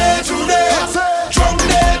 Drum day today. Drum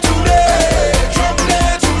day today. Drum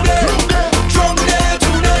day today. Drum day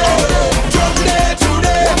today. Drum day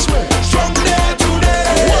today. Drum day today.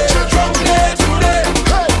 Drum day today.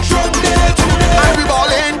 Drum day today. And we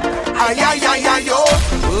ballin'. Ay ay ay ay yo.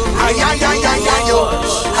 Ay ay ay ay ay yo.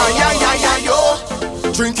 Ay ay ay ay yo.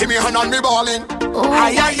 Drinking me hand and me ballin'.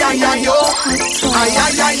 Ay ay ay ay yo. Ay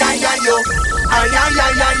ay ay ay ay yo. Ay ay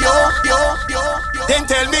ay ay yo yo yo. Then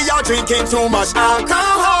tell me you're drinking too much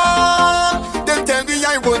alcohol. Then tell me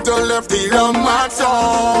I wouldn't have left the rum at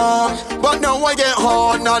all. But now I get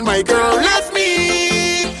hard and my girl left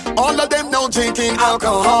me. All of them now drinking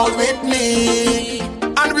alcohol with me.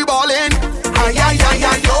 And we ballin'. Ay ay ay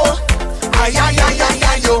ay yo. Ay ay ay ay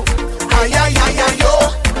ay yo. Ay ay ay ay yo.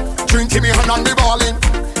 Drinking me hand and we ballin'.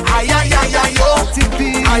 Ay ay ay ay yo.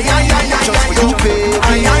 Ay ay ay ay ay yo.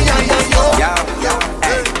 Ay ay ay ay yo.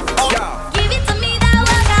 Give it to me that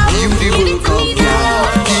workout. Give it to me that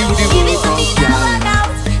workout. Give it to me that workout.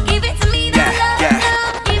 Give it to me that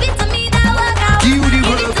workout. Give it to me that workout. Give the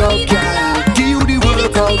workout, girl. Give the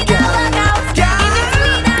workout, girl.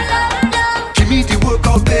 Give me the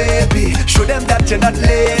workout, baby. Show them that you're not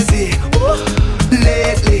lazy. Oh.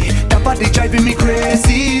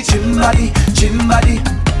 chimbody, chimbody.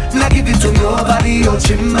 Nah give it to nobody, oh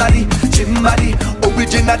chimbody, chimbody.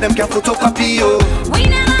 Original them can photocopy, oh. We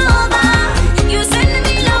never over, you send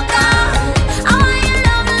me loca. I want your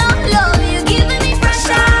love, love, love. You giving me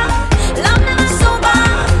pressure. Love never sober.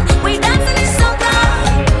 We dancing in soca.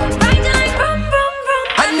 Ride you like brum, brum, brum.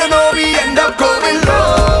 And you know we end up going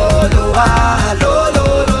low, lower, low,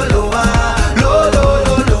 low, low, lower, low, low,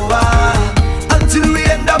 low, lower, until we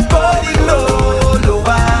end up going low,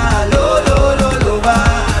 lower, low, low, low, lower,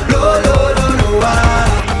 low, low, low, lower,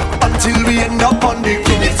 until we end up on the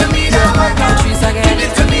give it to me that one now, give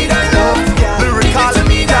it to me that love, lyrical to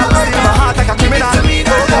me that love, my heart like a criminal, give it to me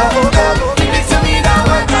that love, give it to me that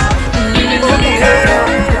one now, give it to me that love.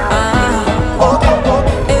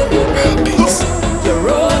 You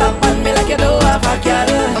roll up on me like you don't have a girl.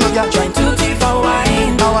 Trying to keep a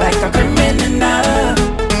wine like a criminal.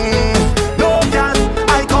 No girl,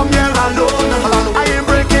 I come here alone. I ain't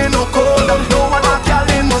breaking no code. No one a girl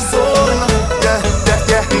in my soul. Yeah, yeah,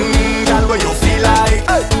 yeah. Girl, where you feel like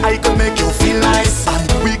I could make you feel nice, and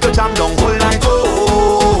we could jam down whole night. Oh,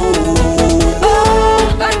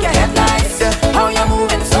 like your headlights. How you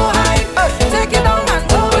moving so high? Take it down and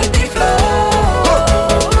go with the flow.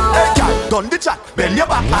 Hey, girl, done the chat. Bend your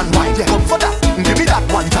back and wind. Yeah, come for that. Give me that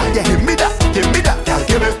one time. Yeah, give me that. Give me that. Girl,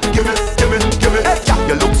 give me, give me, give me, give me. Hey, girl,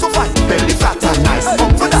 you look so fine. Belly flat and nice.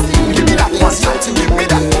 Come for that. Give me that one time. Give me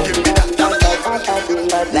that. Give me that.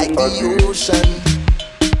 Like the ocean,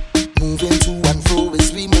 moving to and fro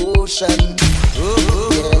is we motion.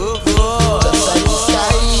 Just like the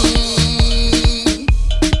sky,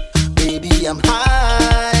 baby I'm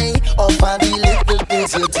high. Off on the little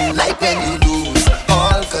things you do, like when you lose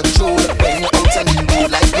all control, when you're out and you do,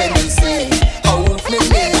 like when you say, hold me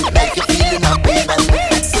near, like you're feeling a pain and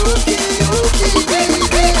it's okay, okay, baby.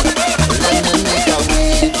 Let me make a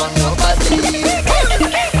wave on your body.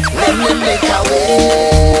 Let me make a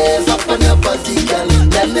wave up on your body, girl.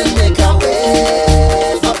 Let me make a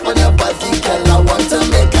wave up on your body, girl. I want to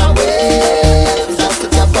make a wave just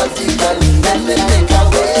with your body, girl. Let me make a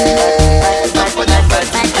wave up on your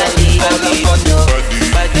body, girl. All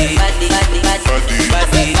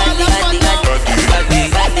up on your body,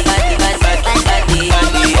 body, body, body, body,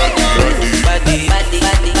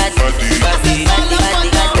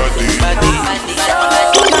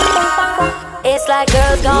 It's like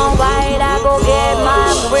girls gone wild, I go get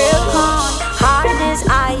my real con. Hard as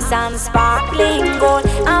ice and sparkling gold.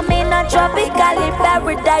 I'm in a tropical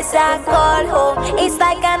paradise I call home. It's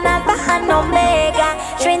like an alpha and omega,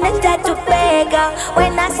 Trinidad to Tobago.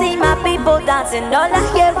 When I see my people dancing, all I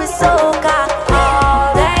hear is soca.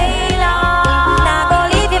 All day long, not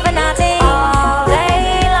gonna leave you for nothing. All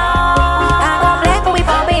day long, I go play for we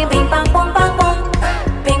bumping, ping pong pong pong pong,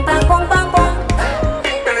 ping pong pong pong pong.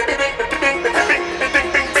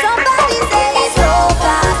 Somebody say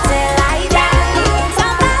soca till I die.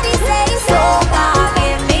 Somebody say soca,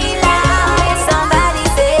 give me life. Somebody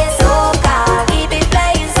say soca, keep it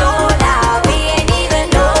playing so loud. We ain't even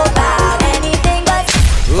know about anything but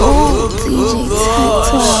DJ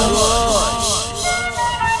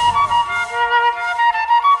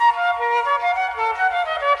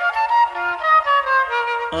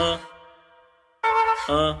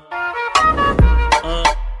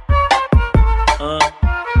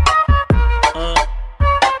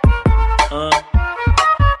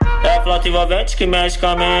É a flauta envolvente que mexe com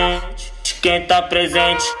a mente de quem tá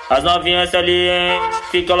presente. As novinhas salientes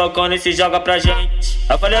fica loucona e se joga pra gente.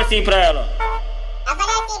 Eu falei assim pra ela.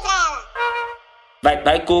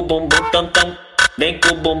 Vai com o bumbum tam tam, vem com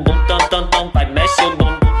o bumbum tam tam tam. Vai mexe o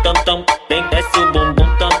bumbum tam tam, vem desce o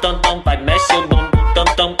bumbum tam tam tam. Vai mexe o bumbum tam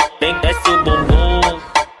tam, vem desce o bumbum.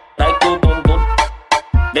 Vai com o bumbum,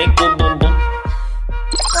 vem com o bumbum.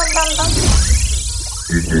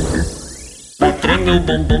 Vai treme o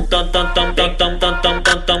bumbum tam tam tam tam tam tam tam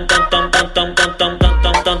tam tam tam tam tam tam tam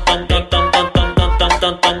tam tam tam tam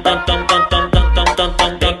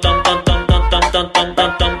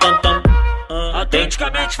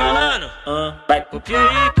Autenticamente falando, vai pro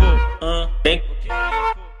Pieripo, vem,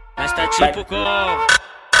 mas tá tipo com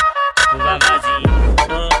o Vavazinho.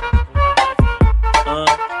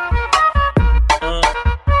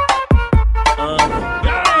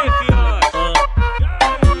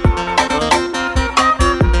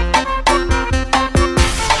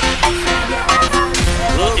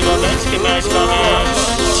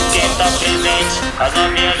 As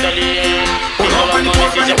novinhas ali, rola com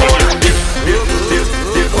esse japonês.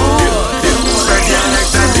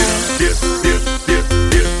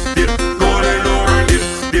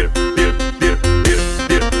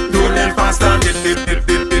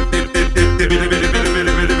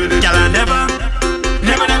 Girl, I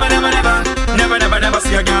never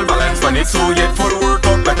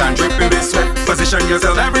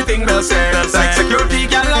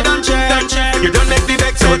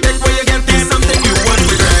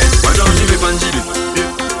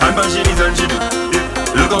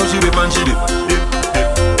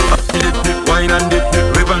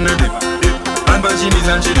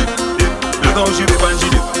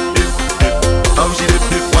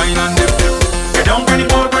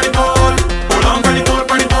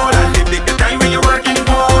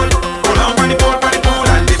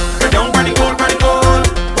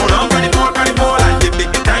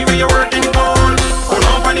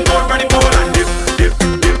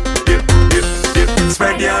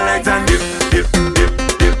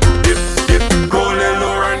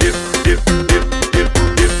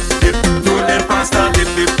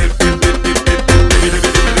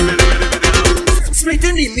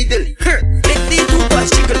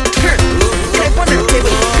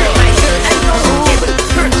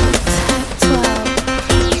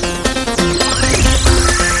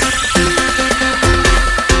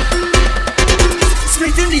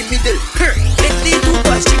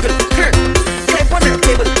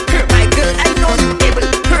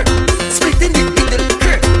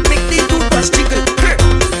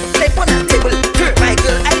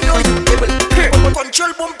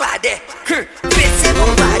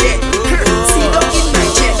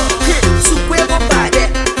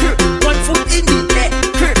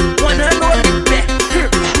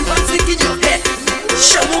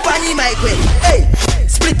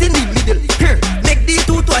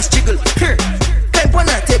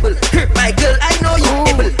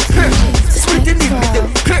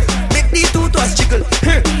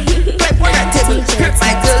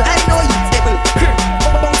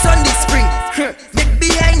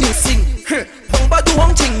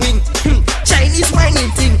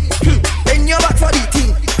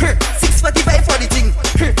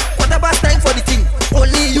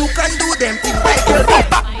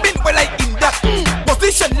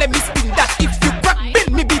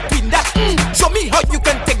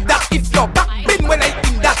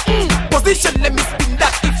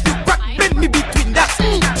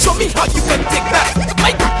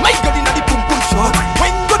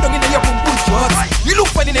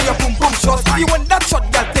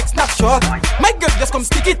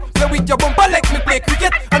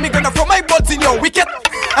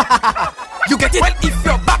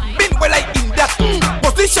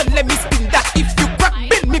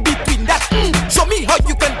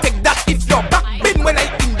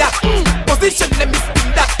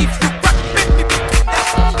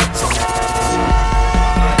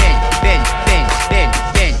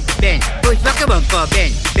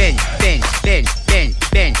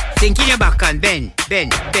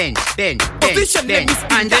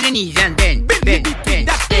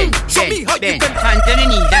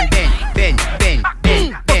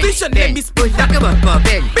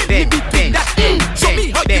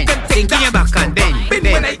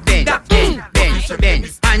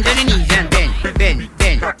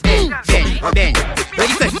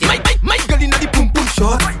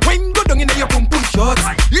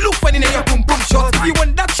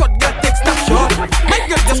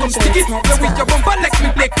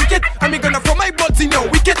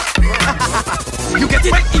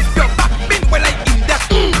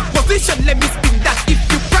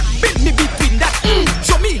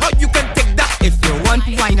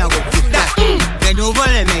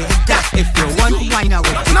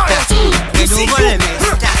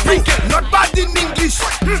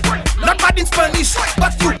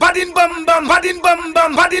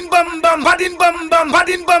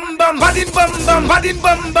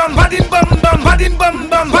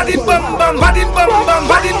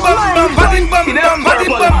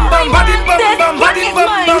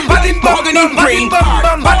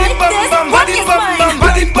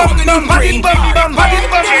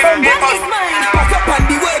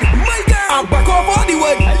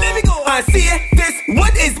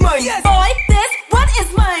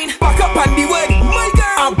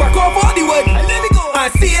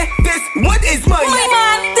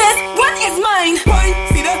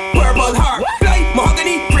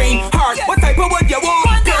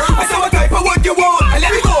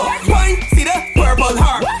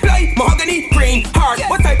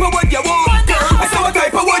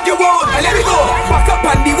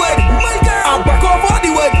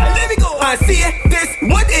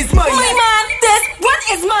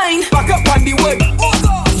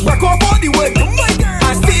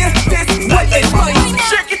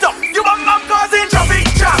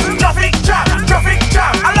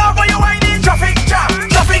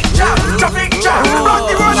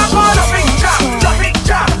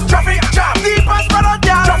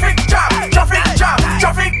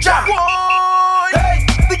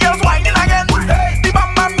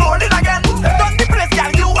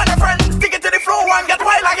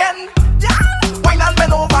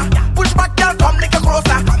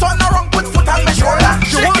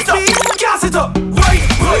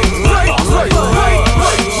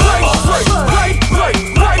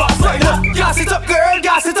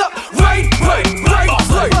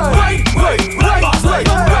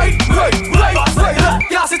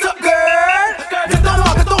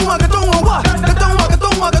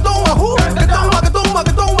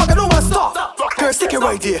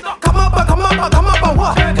my dear. Come up, what? Come up, who?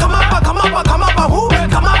 Come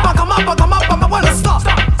up, wanna stop.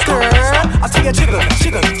 Girl, I tell you jiggle. For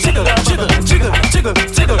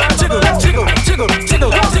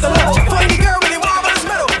any girl when they want this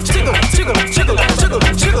metal. Jiggle.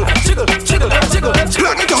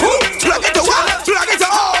 Plug it to who? Plug it to what? Plug it to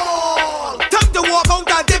all. Time to walk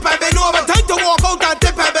out and dip and bend over. Time to walk out and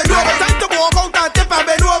dip and bend over. Time to walk out and dip and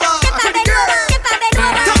bend over. Time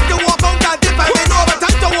to walk out and dip and bend over.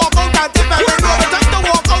 Time to walk out and dip and bend over. Time to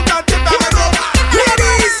walk out and dip and bend over.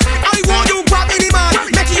 Ladies, I want you grab any man.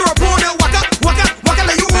 Make your opponent waka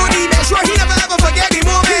like you own him. Make sure he never ever forget the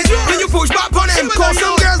moment when you push back on him. Cause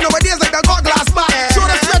some girls nowadays like they got glass back. Show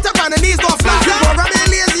them straight up and the knees go flat. But running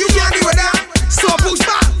lazy, you can't do with that. So push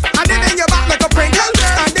back and then bend your back like a Pringle.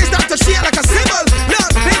 And they start to shake like a cymbal.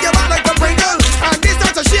 Look, bend your back like a Pringle. And they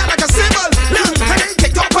start to shake like a cymbal. Look, and then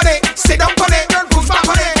kick up on it, sit down on it, girl, push back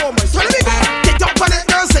on it. So let me kick up on it,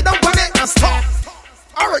 girl, sit down on it, and stop.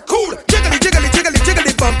 Alright, cool. Jiggly,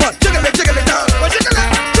 bump, jiggly down.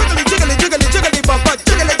 Jiggly, bump,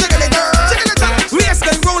 jiggly, girl. Waist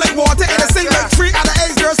can roll like water in a single tree. And the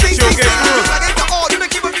eggs, girl, sing.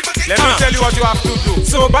 Let me tell you what you have to do.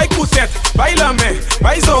 So by Kutet, by Lame,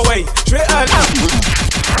 by Zoe, Trey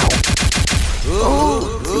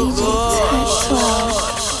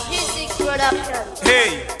Hey,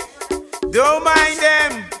 don't mind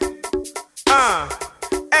them.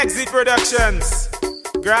 Exit Productions,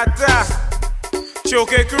 Grata,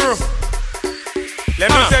 Choke Crew. Let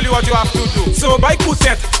me tell you what you have to do. So by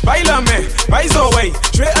Kutet, by Lame, by Zoe,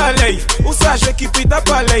 Trey Alley, Usa je keep it up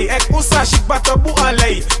alley, ek Usa shik batabu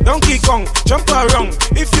alley, Donkey Kong, jump around,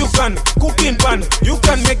 if you can, cooking pan, you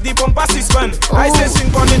can make the bumper spin. I say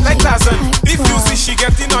sing on it like Tarzan. If you see she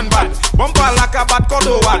getting on bad, bumper like a bad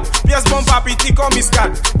cordowal, yes bumper piti comme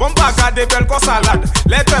iscad, bumper gade bel ko salad.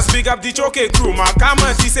 Let us big up the Choke Crew, ma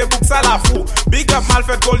kama si se book salafu, big up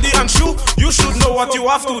Malfred Goldie and Shoe, you should know what you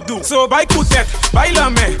have to do. So by Kutet, by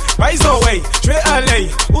Lame, by Zoe, Trey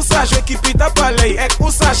Alley, Usa je keep it up alley, ek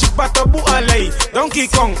Usa shik batabu alley, Donkey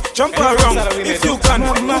Kong, jump around, if you can,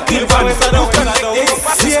 cooking pan, you can make it.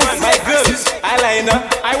 My girl, eyeliner,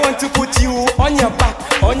 I want to put you on your back,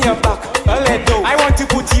 Aledo. I want to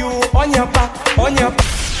put you on your back,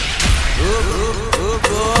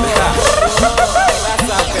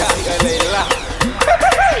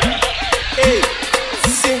 Hey,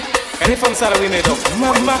 see, any from Sarawine dog,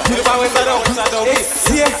 Mama, my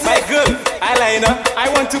girl, eyeliner, I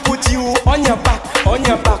want to put you on your back,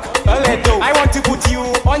 Aledo. I want to put you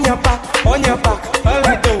on your back,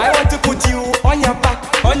 Aledo. I want to put you on your back,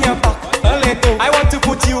 Aledo. I want to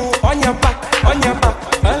put you on your back,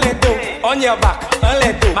 Aledo. On your back,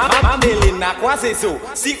 Aledo. Mamelina, quoi c'est so?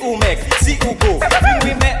 Si ou mec, si ou go.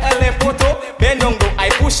 We met a poto, Benongo, I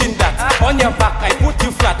pushing that. On your back, I put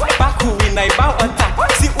you flat. Back who win, I bow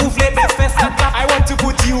attack. Si ou flip the first attack. I want to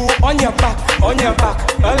put you on your back,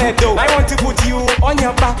 Aledo. I want to put you on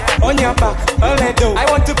your back, Aledo. I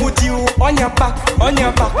want to put you on your back,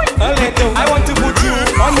 Aledo. I want to put you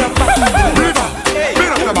on your back.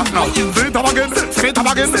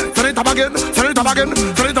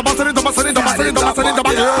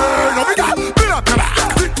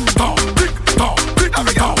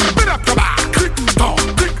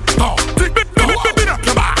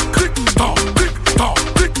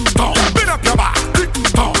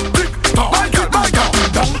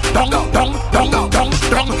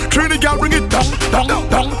 Trini girl, bring it down.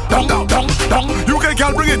 UK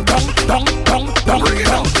girl, bring it down.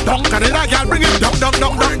 Canada girl, bring it down.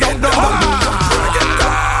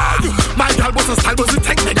 My girl was a style, was a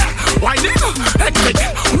technique. Whining, hectic,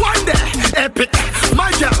 wine there, epic.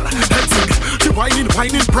 My girl, hectic. She whining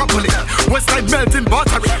properly. Westside melting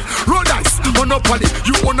battery. Roll dice, monopoly.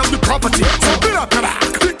 You own up the property. So bit up your back.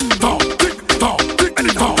 Tick tock, and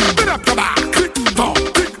it tock. Bit up your back. Tick tock.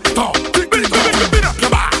 Bit up your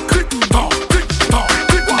back. Tick tock.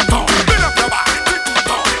 Bit up your back.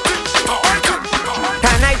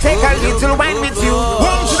 Can I take a little wine with you?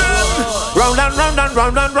 Warm to them.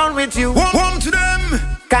 Round with you. Warm to them.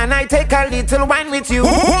 Can I take a little wine with you?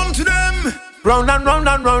 Warm to them.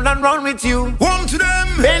 Round with you. Warm to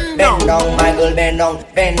them. Bend down, my girl, bend down,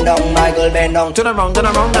 my girl, bend down. Turn around,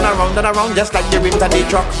 just like the rims of the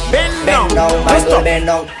truck. Bend down, my girl, bend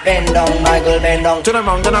down, my girl, bend down. Turn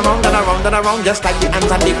around, just like the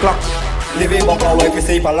hands on the clock. Living back away for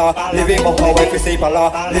say pala, living back away for say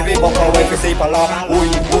pala, living back away for say pala. Oi,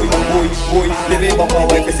 living back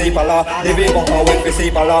away for say pala, living back away for say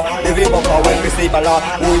pala, living back away for say pala.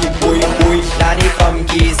 Oi. Lani from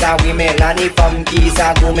Giza, we make Lani from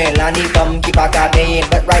Giza, go make Lani from Kipakade.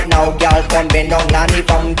 But right now, girl, come bend down. Lani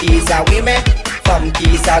from Giza, we make Femme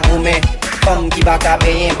qui s'agoumait, femme qui va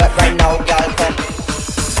caber, but right now, girl, come.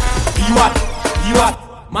 You what?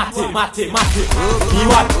 Mate. You what? That's it.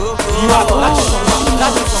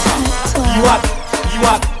 You what?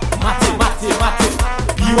 Mate.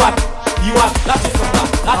 You what? That's it.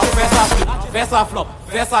 Versa flop,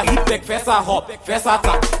 versa hit back, versa hop, versa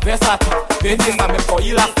tap, versa tip. Benji sa même pour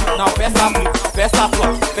elastic. Now versa flip, versa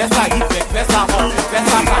flop, versa hit back, versa hop,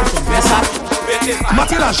 versa tap, versa tip.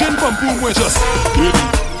 Mate la jeune femme pour moi juste.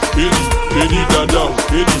 Eddie down,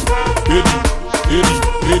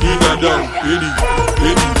 Eddie down,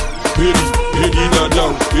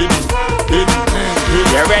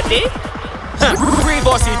 You ready?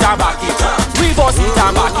 Reverse it and back it up. Reverse it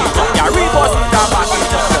and back it up. Yeah, reverse it and back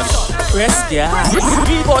it up. Press gas.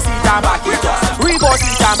 Reverse it and back it up. Reverse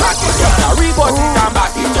it and back it up. Yeah, reverse it and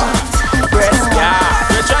back it up. Press gas.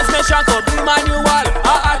 The transmission could be manual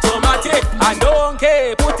or automatic. And don't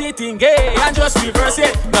care, put it in gear and just reverse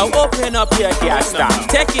it. Now open up your gas tank.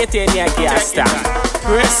 Take it in your gas tank.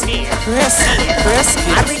 Press it.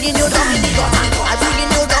 I'm bringing you down in the gutter. I'm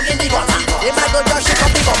bringing you down in the gutter. If I go just shake up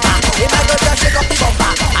the bumper. If I go just shake up the bumper.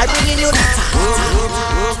 I'm bringing you down.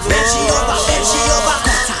 Bend she over. Bend she over.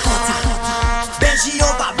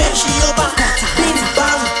 Bing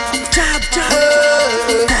bang. Chop.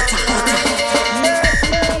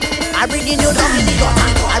 I'm bringing you down in the gutter.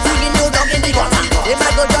 If I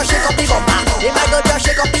go just shake up the bumper.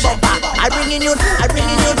 I'm bringing you. If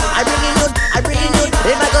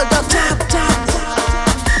I go just chop.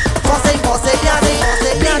 Forcé, yanni.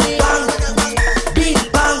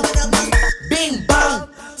 Bing bang.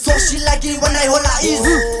 So she like it when I hold her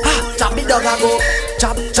easy. Chop me dog a go.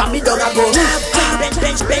 Chop me dog a go.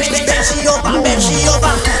 Bench she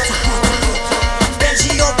over.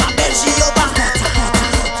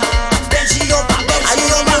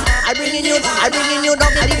 I'm bringing you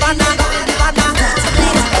down in the banana.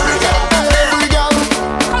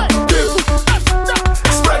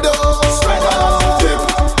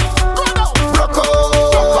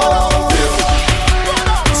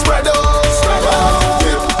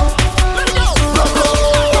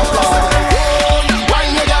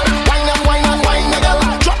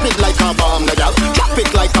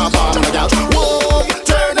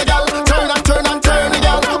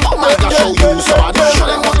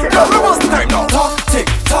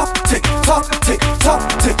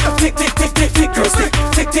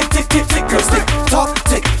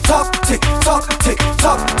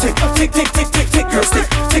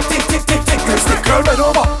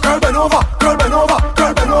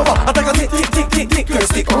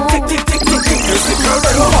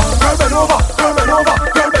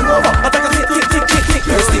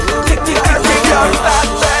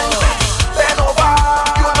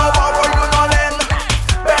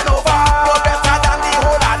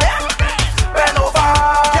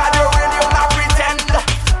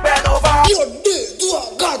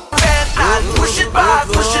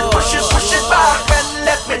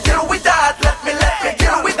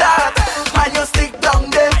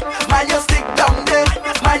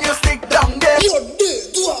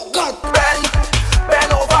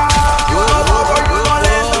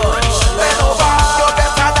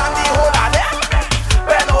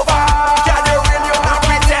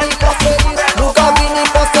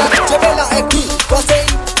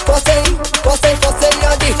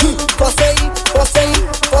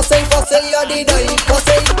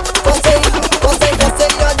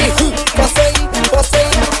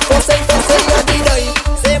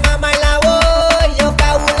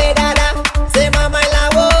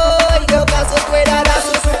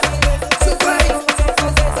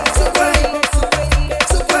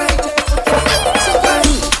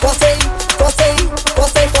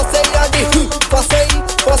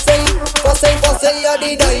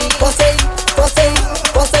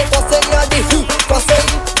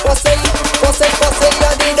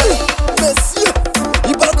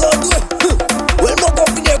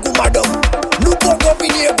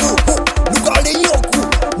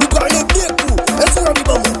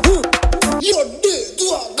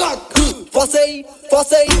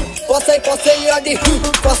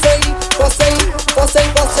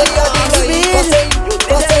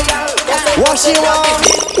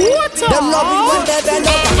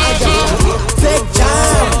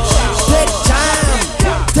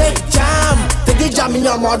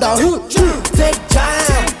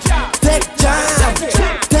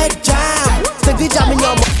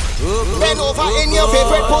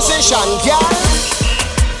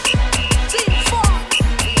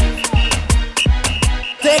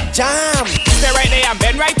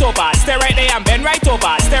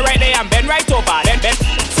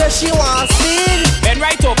 So she wants me. Bend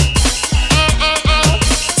right up.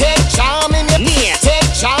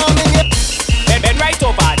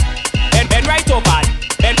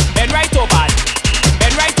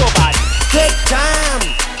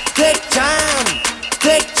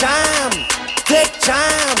 jam. Take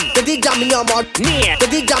jam. The jam in your mouth. The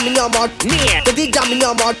jam in your mouth. The jam in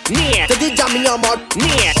your mouth. The jam in your mouth.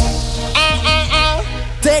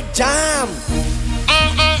 Take jam.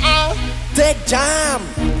 Take jam.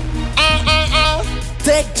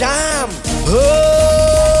 Take jam.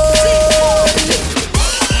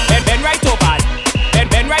 Bend right over.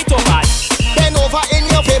 Bend right over. Bend over in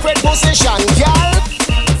your favorite position, girl.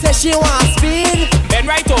 Say she want speed. Bend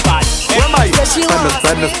right over. Where am I? Say she want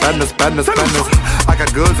Badness. I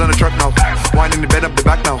got goods on the truck now. Wine in the bed up the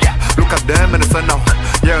back now. Look at them in the sun now.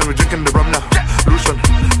 Yeah, we're drinking the rum now. Lucian,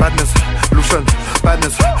 badness.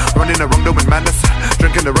 Running around doing madness.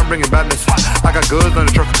 Drinking the rum, bringing badness. I got goods on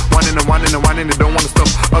the truck. Whining, they don't wanna stop.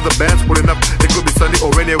 Other bands pulling up. It could be Sunday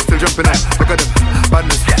or rainy, we're still jumping out. Look at them,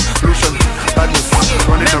 badness. Lucian, badness.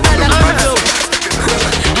 Running around doing madness.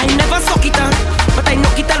 I never suck it on, but I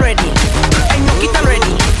knock it already. I knock it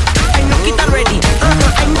already.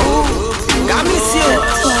 I know. I miss you.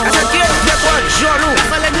 As a kid, get what? Joro.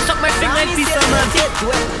 Cause I let me suck my finger in pizza, man.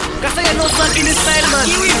 Cause I know something in style, man.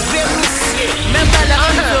 Remember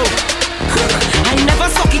that flow. I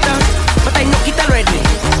never suck it on, but I knock it already.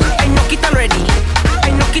 I knock it already.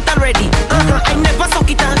 I never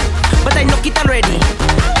suck it on, but I knock it already.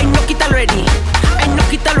 I knock it already. I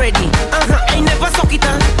never suck it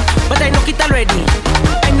on, but I knock it already.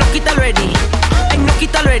 I knock it already.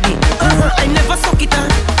 I never suck it on,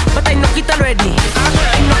 but I knock it already.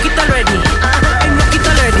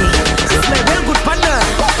 It's my well good partner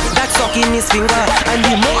that sucking his finger, and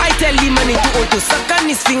the more I tell him I need to hold to suck on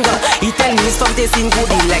his finger, he tell me some tasting good.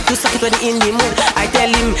 He like to suck it when he in the mood. I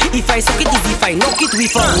tell him if I suck it is if I knock it we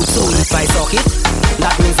for good. So if I suck it,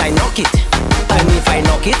 that means I knock it. And if I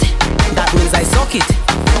knock it, that means I suck it.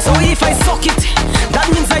 So if I suck it,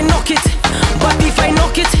 that means I knock it. But if I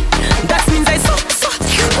knock it, that means I suck it.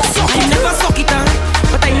 I never suck it on,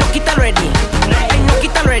 but I knock it already. I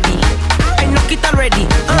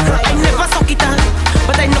never suck it on,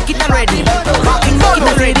 but I knock it already.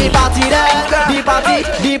 The party there, the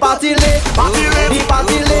party lit. The party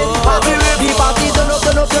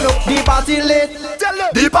turn up. The party lit.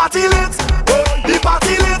 The party lit. The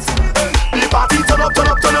party lit. The party turn up.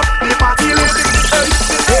 The party lit.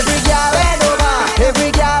 Every girl head over. Every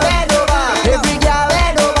girl head over. Every girl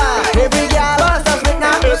head over. Every girl bust a split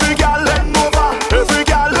now. Every girl let over. Every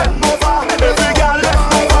girl let over. Every girl let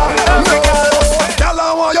over. Every girl. Girl, I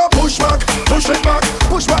want you push back, push it back,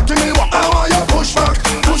 push back to me. I want you push back,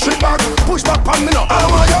 push it back, push back on me now. I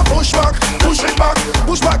want you push back, push it back,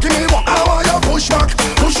 push back to me. I want you push back,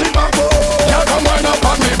 push it back. Yeah, come wind up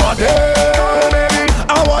on me body, baby.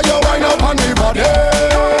 I want you wind up on me body,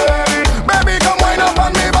 baby. Come wind up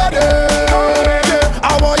on me body, yeah.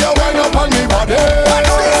 I want you wind up on me body.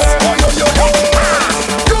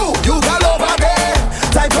 You got over there,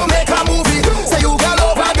 time to make a movie. Say you got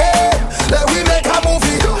over there, let we make a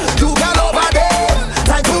movie. You got over there,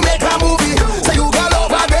 time to make a movie. Say you got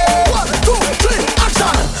over there. 1, 2, 3,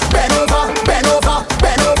 action. Bend over, show time.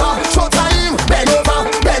 Bend over, show time. Bend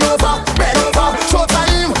over, show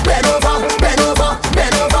time. Bend over.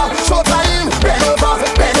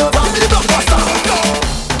 The blockbuster.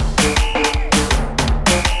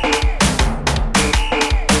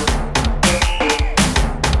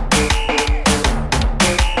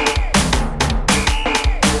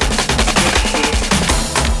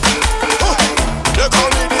 They call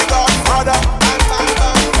me the Godfather.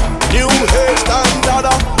 New hair standard.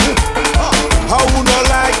 How you not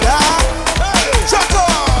like that? Shut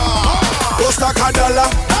up! Go stack a dollar.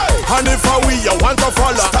 And if I we you want to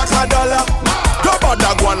follow, stack a dollar. Don't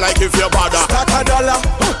bother go on like if you bother. Stack a dollar.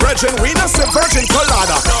 Virgin, we not say virgin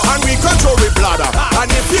colada. And we control with bladder.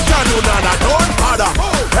 And if you can do nada, don't bother.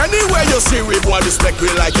 Anywhere you see we boy, respect we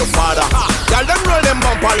like your father. Tell them roll them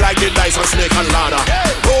bumper like the dice on snake and ladder.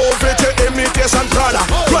 Over to imitation Prada.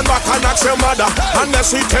 Run back and ask your mother.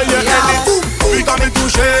 Unless he tell you anything. We coming to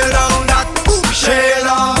shell down that.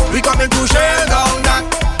 Shell. We coming to shell down that.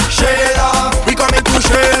 Shell. We coming to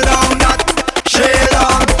shell down that.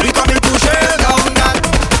 Shell. We coming to shell down that.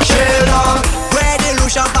 Shell. Where the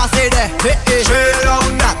Lucian passé there? Shell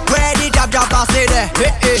down that. Where the jab passé there?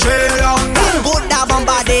 Shell down that. Put that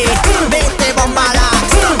bombardé, mete bombala.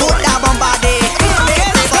 Put that bombardé,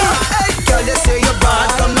 mete bombala. Girl, they say you're bad.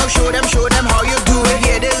 Come now, show them how you do it.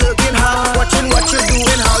 Yeah, they looking hard, watching what you're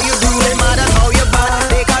doing, how you do it. Mad at how you bad.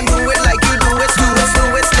 They can do it like you do it. Do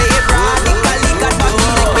it, slay it, radically, got body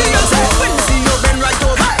like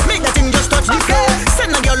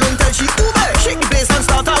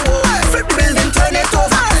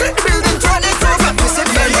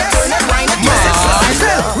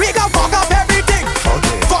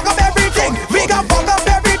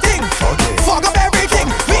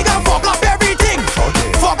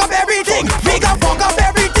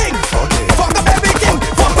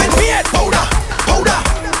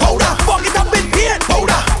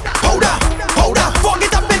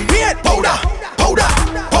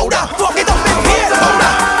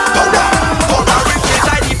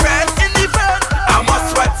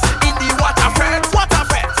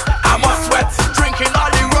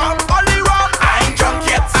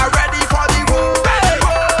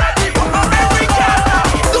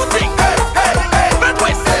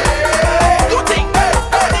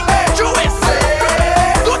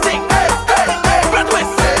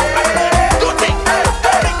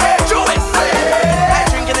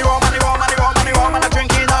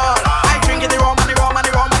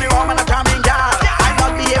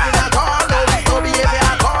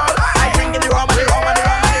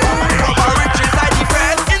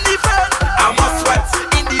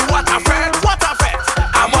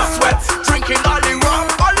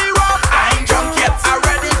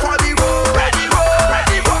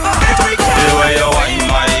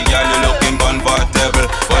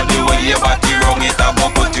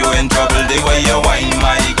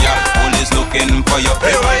for you.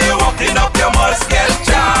 The way you walking up, you must get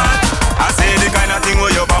charged. I say the kind of thing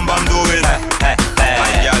where your bam bam doing.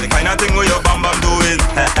 Yeah, the kind of thing where your bam bam doing.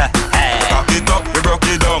 Cock it up, you broke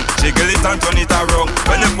it down. Jiggle it and turn it around.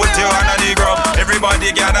 When you put your hand on the ground,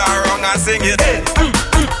 everybody gather around and sing it. Hey,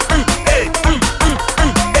 hey,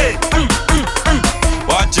 hey,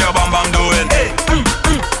 what your bam bam doing? Hey,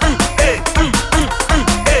 hey,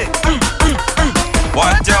 hey,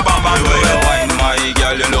 what your bam bam doing? You wine, my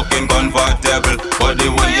girl, you looking comfortable, but the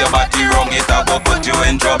way your body wrong, it a go put you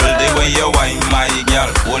in trouble. The way you wine, my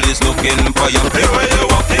girl, police looking for you. The way you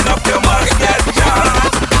walking up, you must get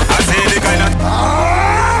charged. I say the kind of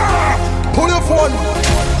pull your phone,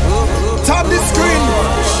 tap the screen,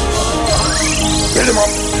 build him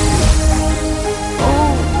up.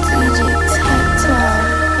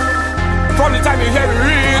 From the time you hear me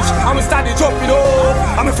reach, I'ma start to jump it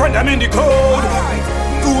up. I'm a friend, I'm in the code.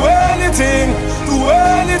 Do anything, do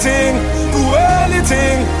anything, do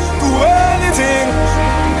anything, do anything.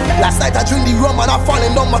 Last night I drink the rum and I'm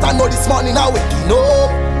falling down, but I know this morning I'm waking up.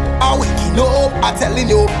 I'm waking up, I'm telling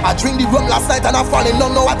you. I drink the rum last night and I'm falling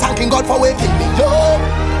down. Now I'm thanking God for waking me up.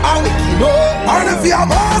 I'm waking up. And if you're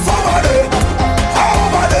more somebody,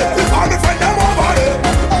 over there. If I'm a friend, I'm over there.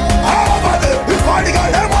 Over there. If I'm the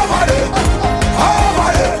girl, I'm over there.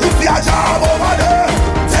 Over there. If you're a job over there,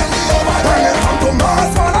 tell me over there. Come to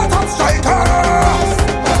Mars, man, a top striker.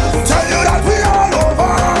 Tell you that we all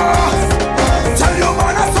over. Tell you,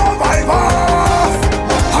 man, a survivor.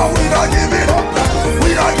 And we not giving up.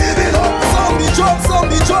 We not giving up. Some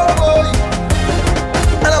be job, boy.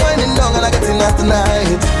 And I'm winding down and I'm getting out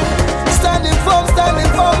tonight. Standing firm,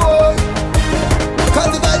 boy.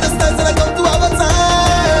 Cause if I just dance and I come to have a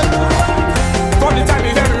time. From the time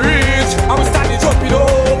you hear me reach, I'ma start to jump it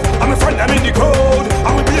up. I'm a friend, I'm in the code.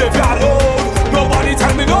 I'm a behavior load. Nobody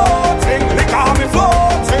tell me nothing. Liquor have me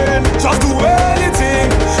floating. Just do anything.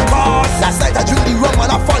 Cause last night I drink the rum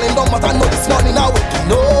and I'm falling down, but I know this morning I'm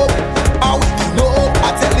waking up. I'm waking up,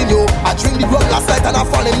 I'm telling you. I drink the rum last night and I'm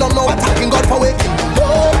falling down. Now I'm thanking God for waking me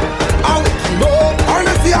up. I'm waking up. And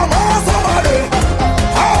if you're more somebody,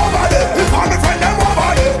 over there. If I'm a friend, I'm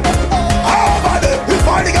over there. Over there. If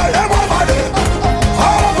I'm the girl, I'm over there.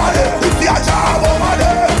 Over there. If you're a job over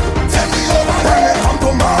there, tell me over there. Come to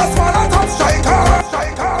Mars, man, a top striker.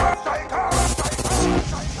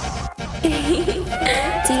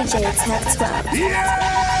 DJ Tech 12.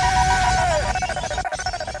 Yeah.